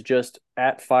TikTok is just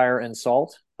at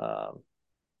fireandsalt.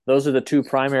 Those are the two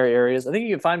primary areas. I think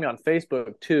you can find me on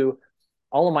Facebook too.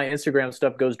 All of my Instagram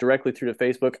stuff goes directly through to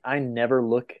Facebook. I never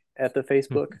look at the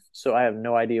Facebook, so I have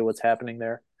no idea what's happening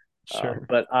there. Sure.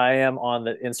 But I am on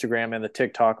the Instagram and the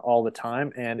TikTok all the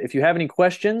time. And if you have any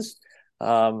questions,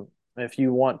 if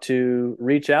you want to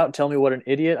reach out and tell me what an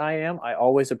idiot I am, I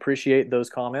always appreciate those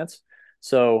comments.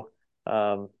 So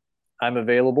I'm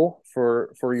available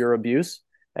for your abuse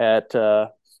at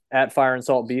Fire and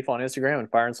Salt Beef on Instagram and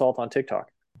Fire and Salt on TikTok.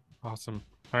 Awesome.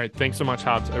 All right. Thanks so much,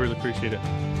 Hobbs. I really appreciate it.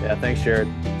 Yeah. Thanks, Jared.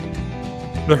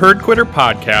 The Herd Quitter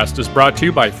podcast is brought to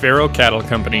you by Faro Cattle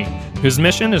Company, whose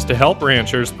mission is to help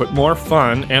ranchers put more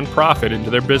fun and profit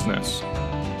into their business.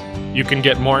 You can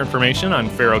get more information on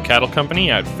Faro Cattle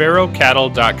Company at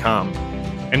farocattle.com.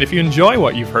 And if you enjoy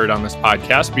what you've heard on this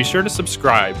podcast, be sure to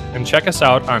subscribe and check us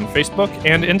out on Facebook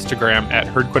and Instagram at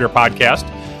Herd Quitter Podcast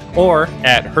or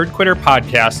at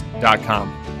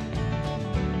herdquitterpodcast.com.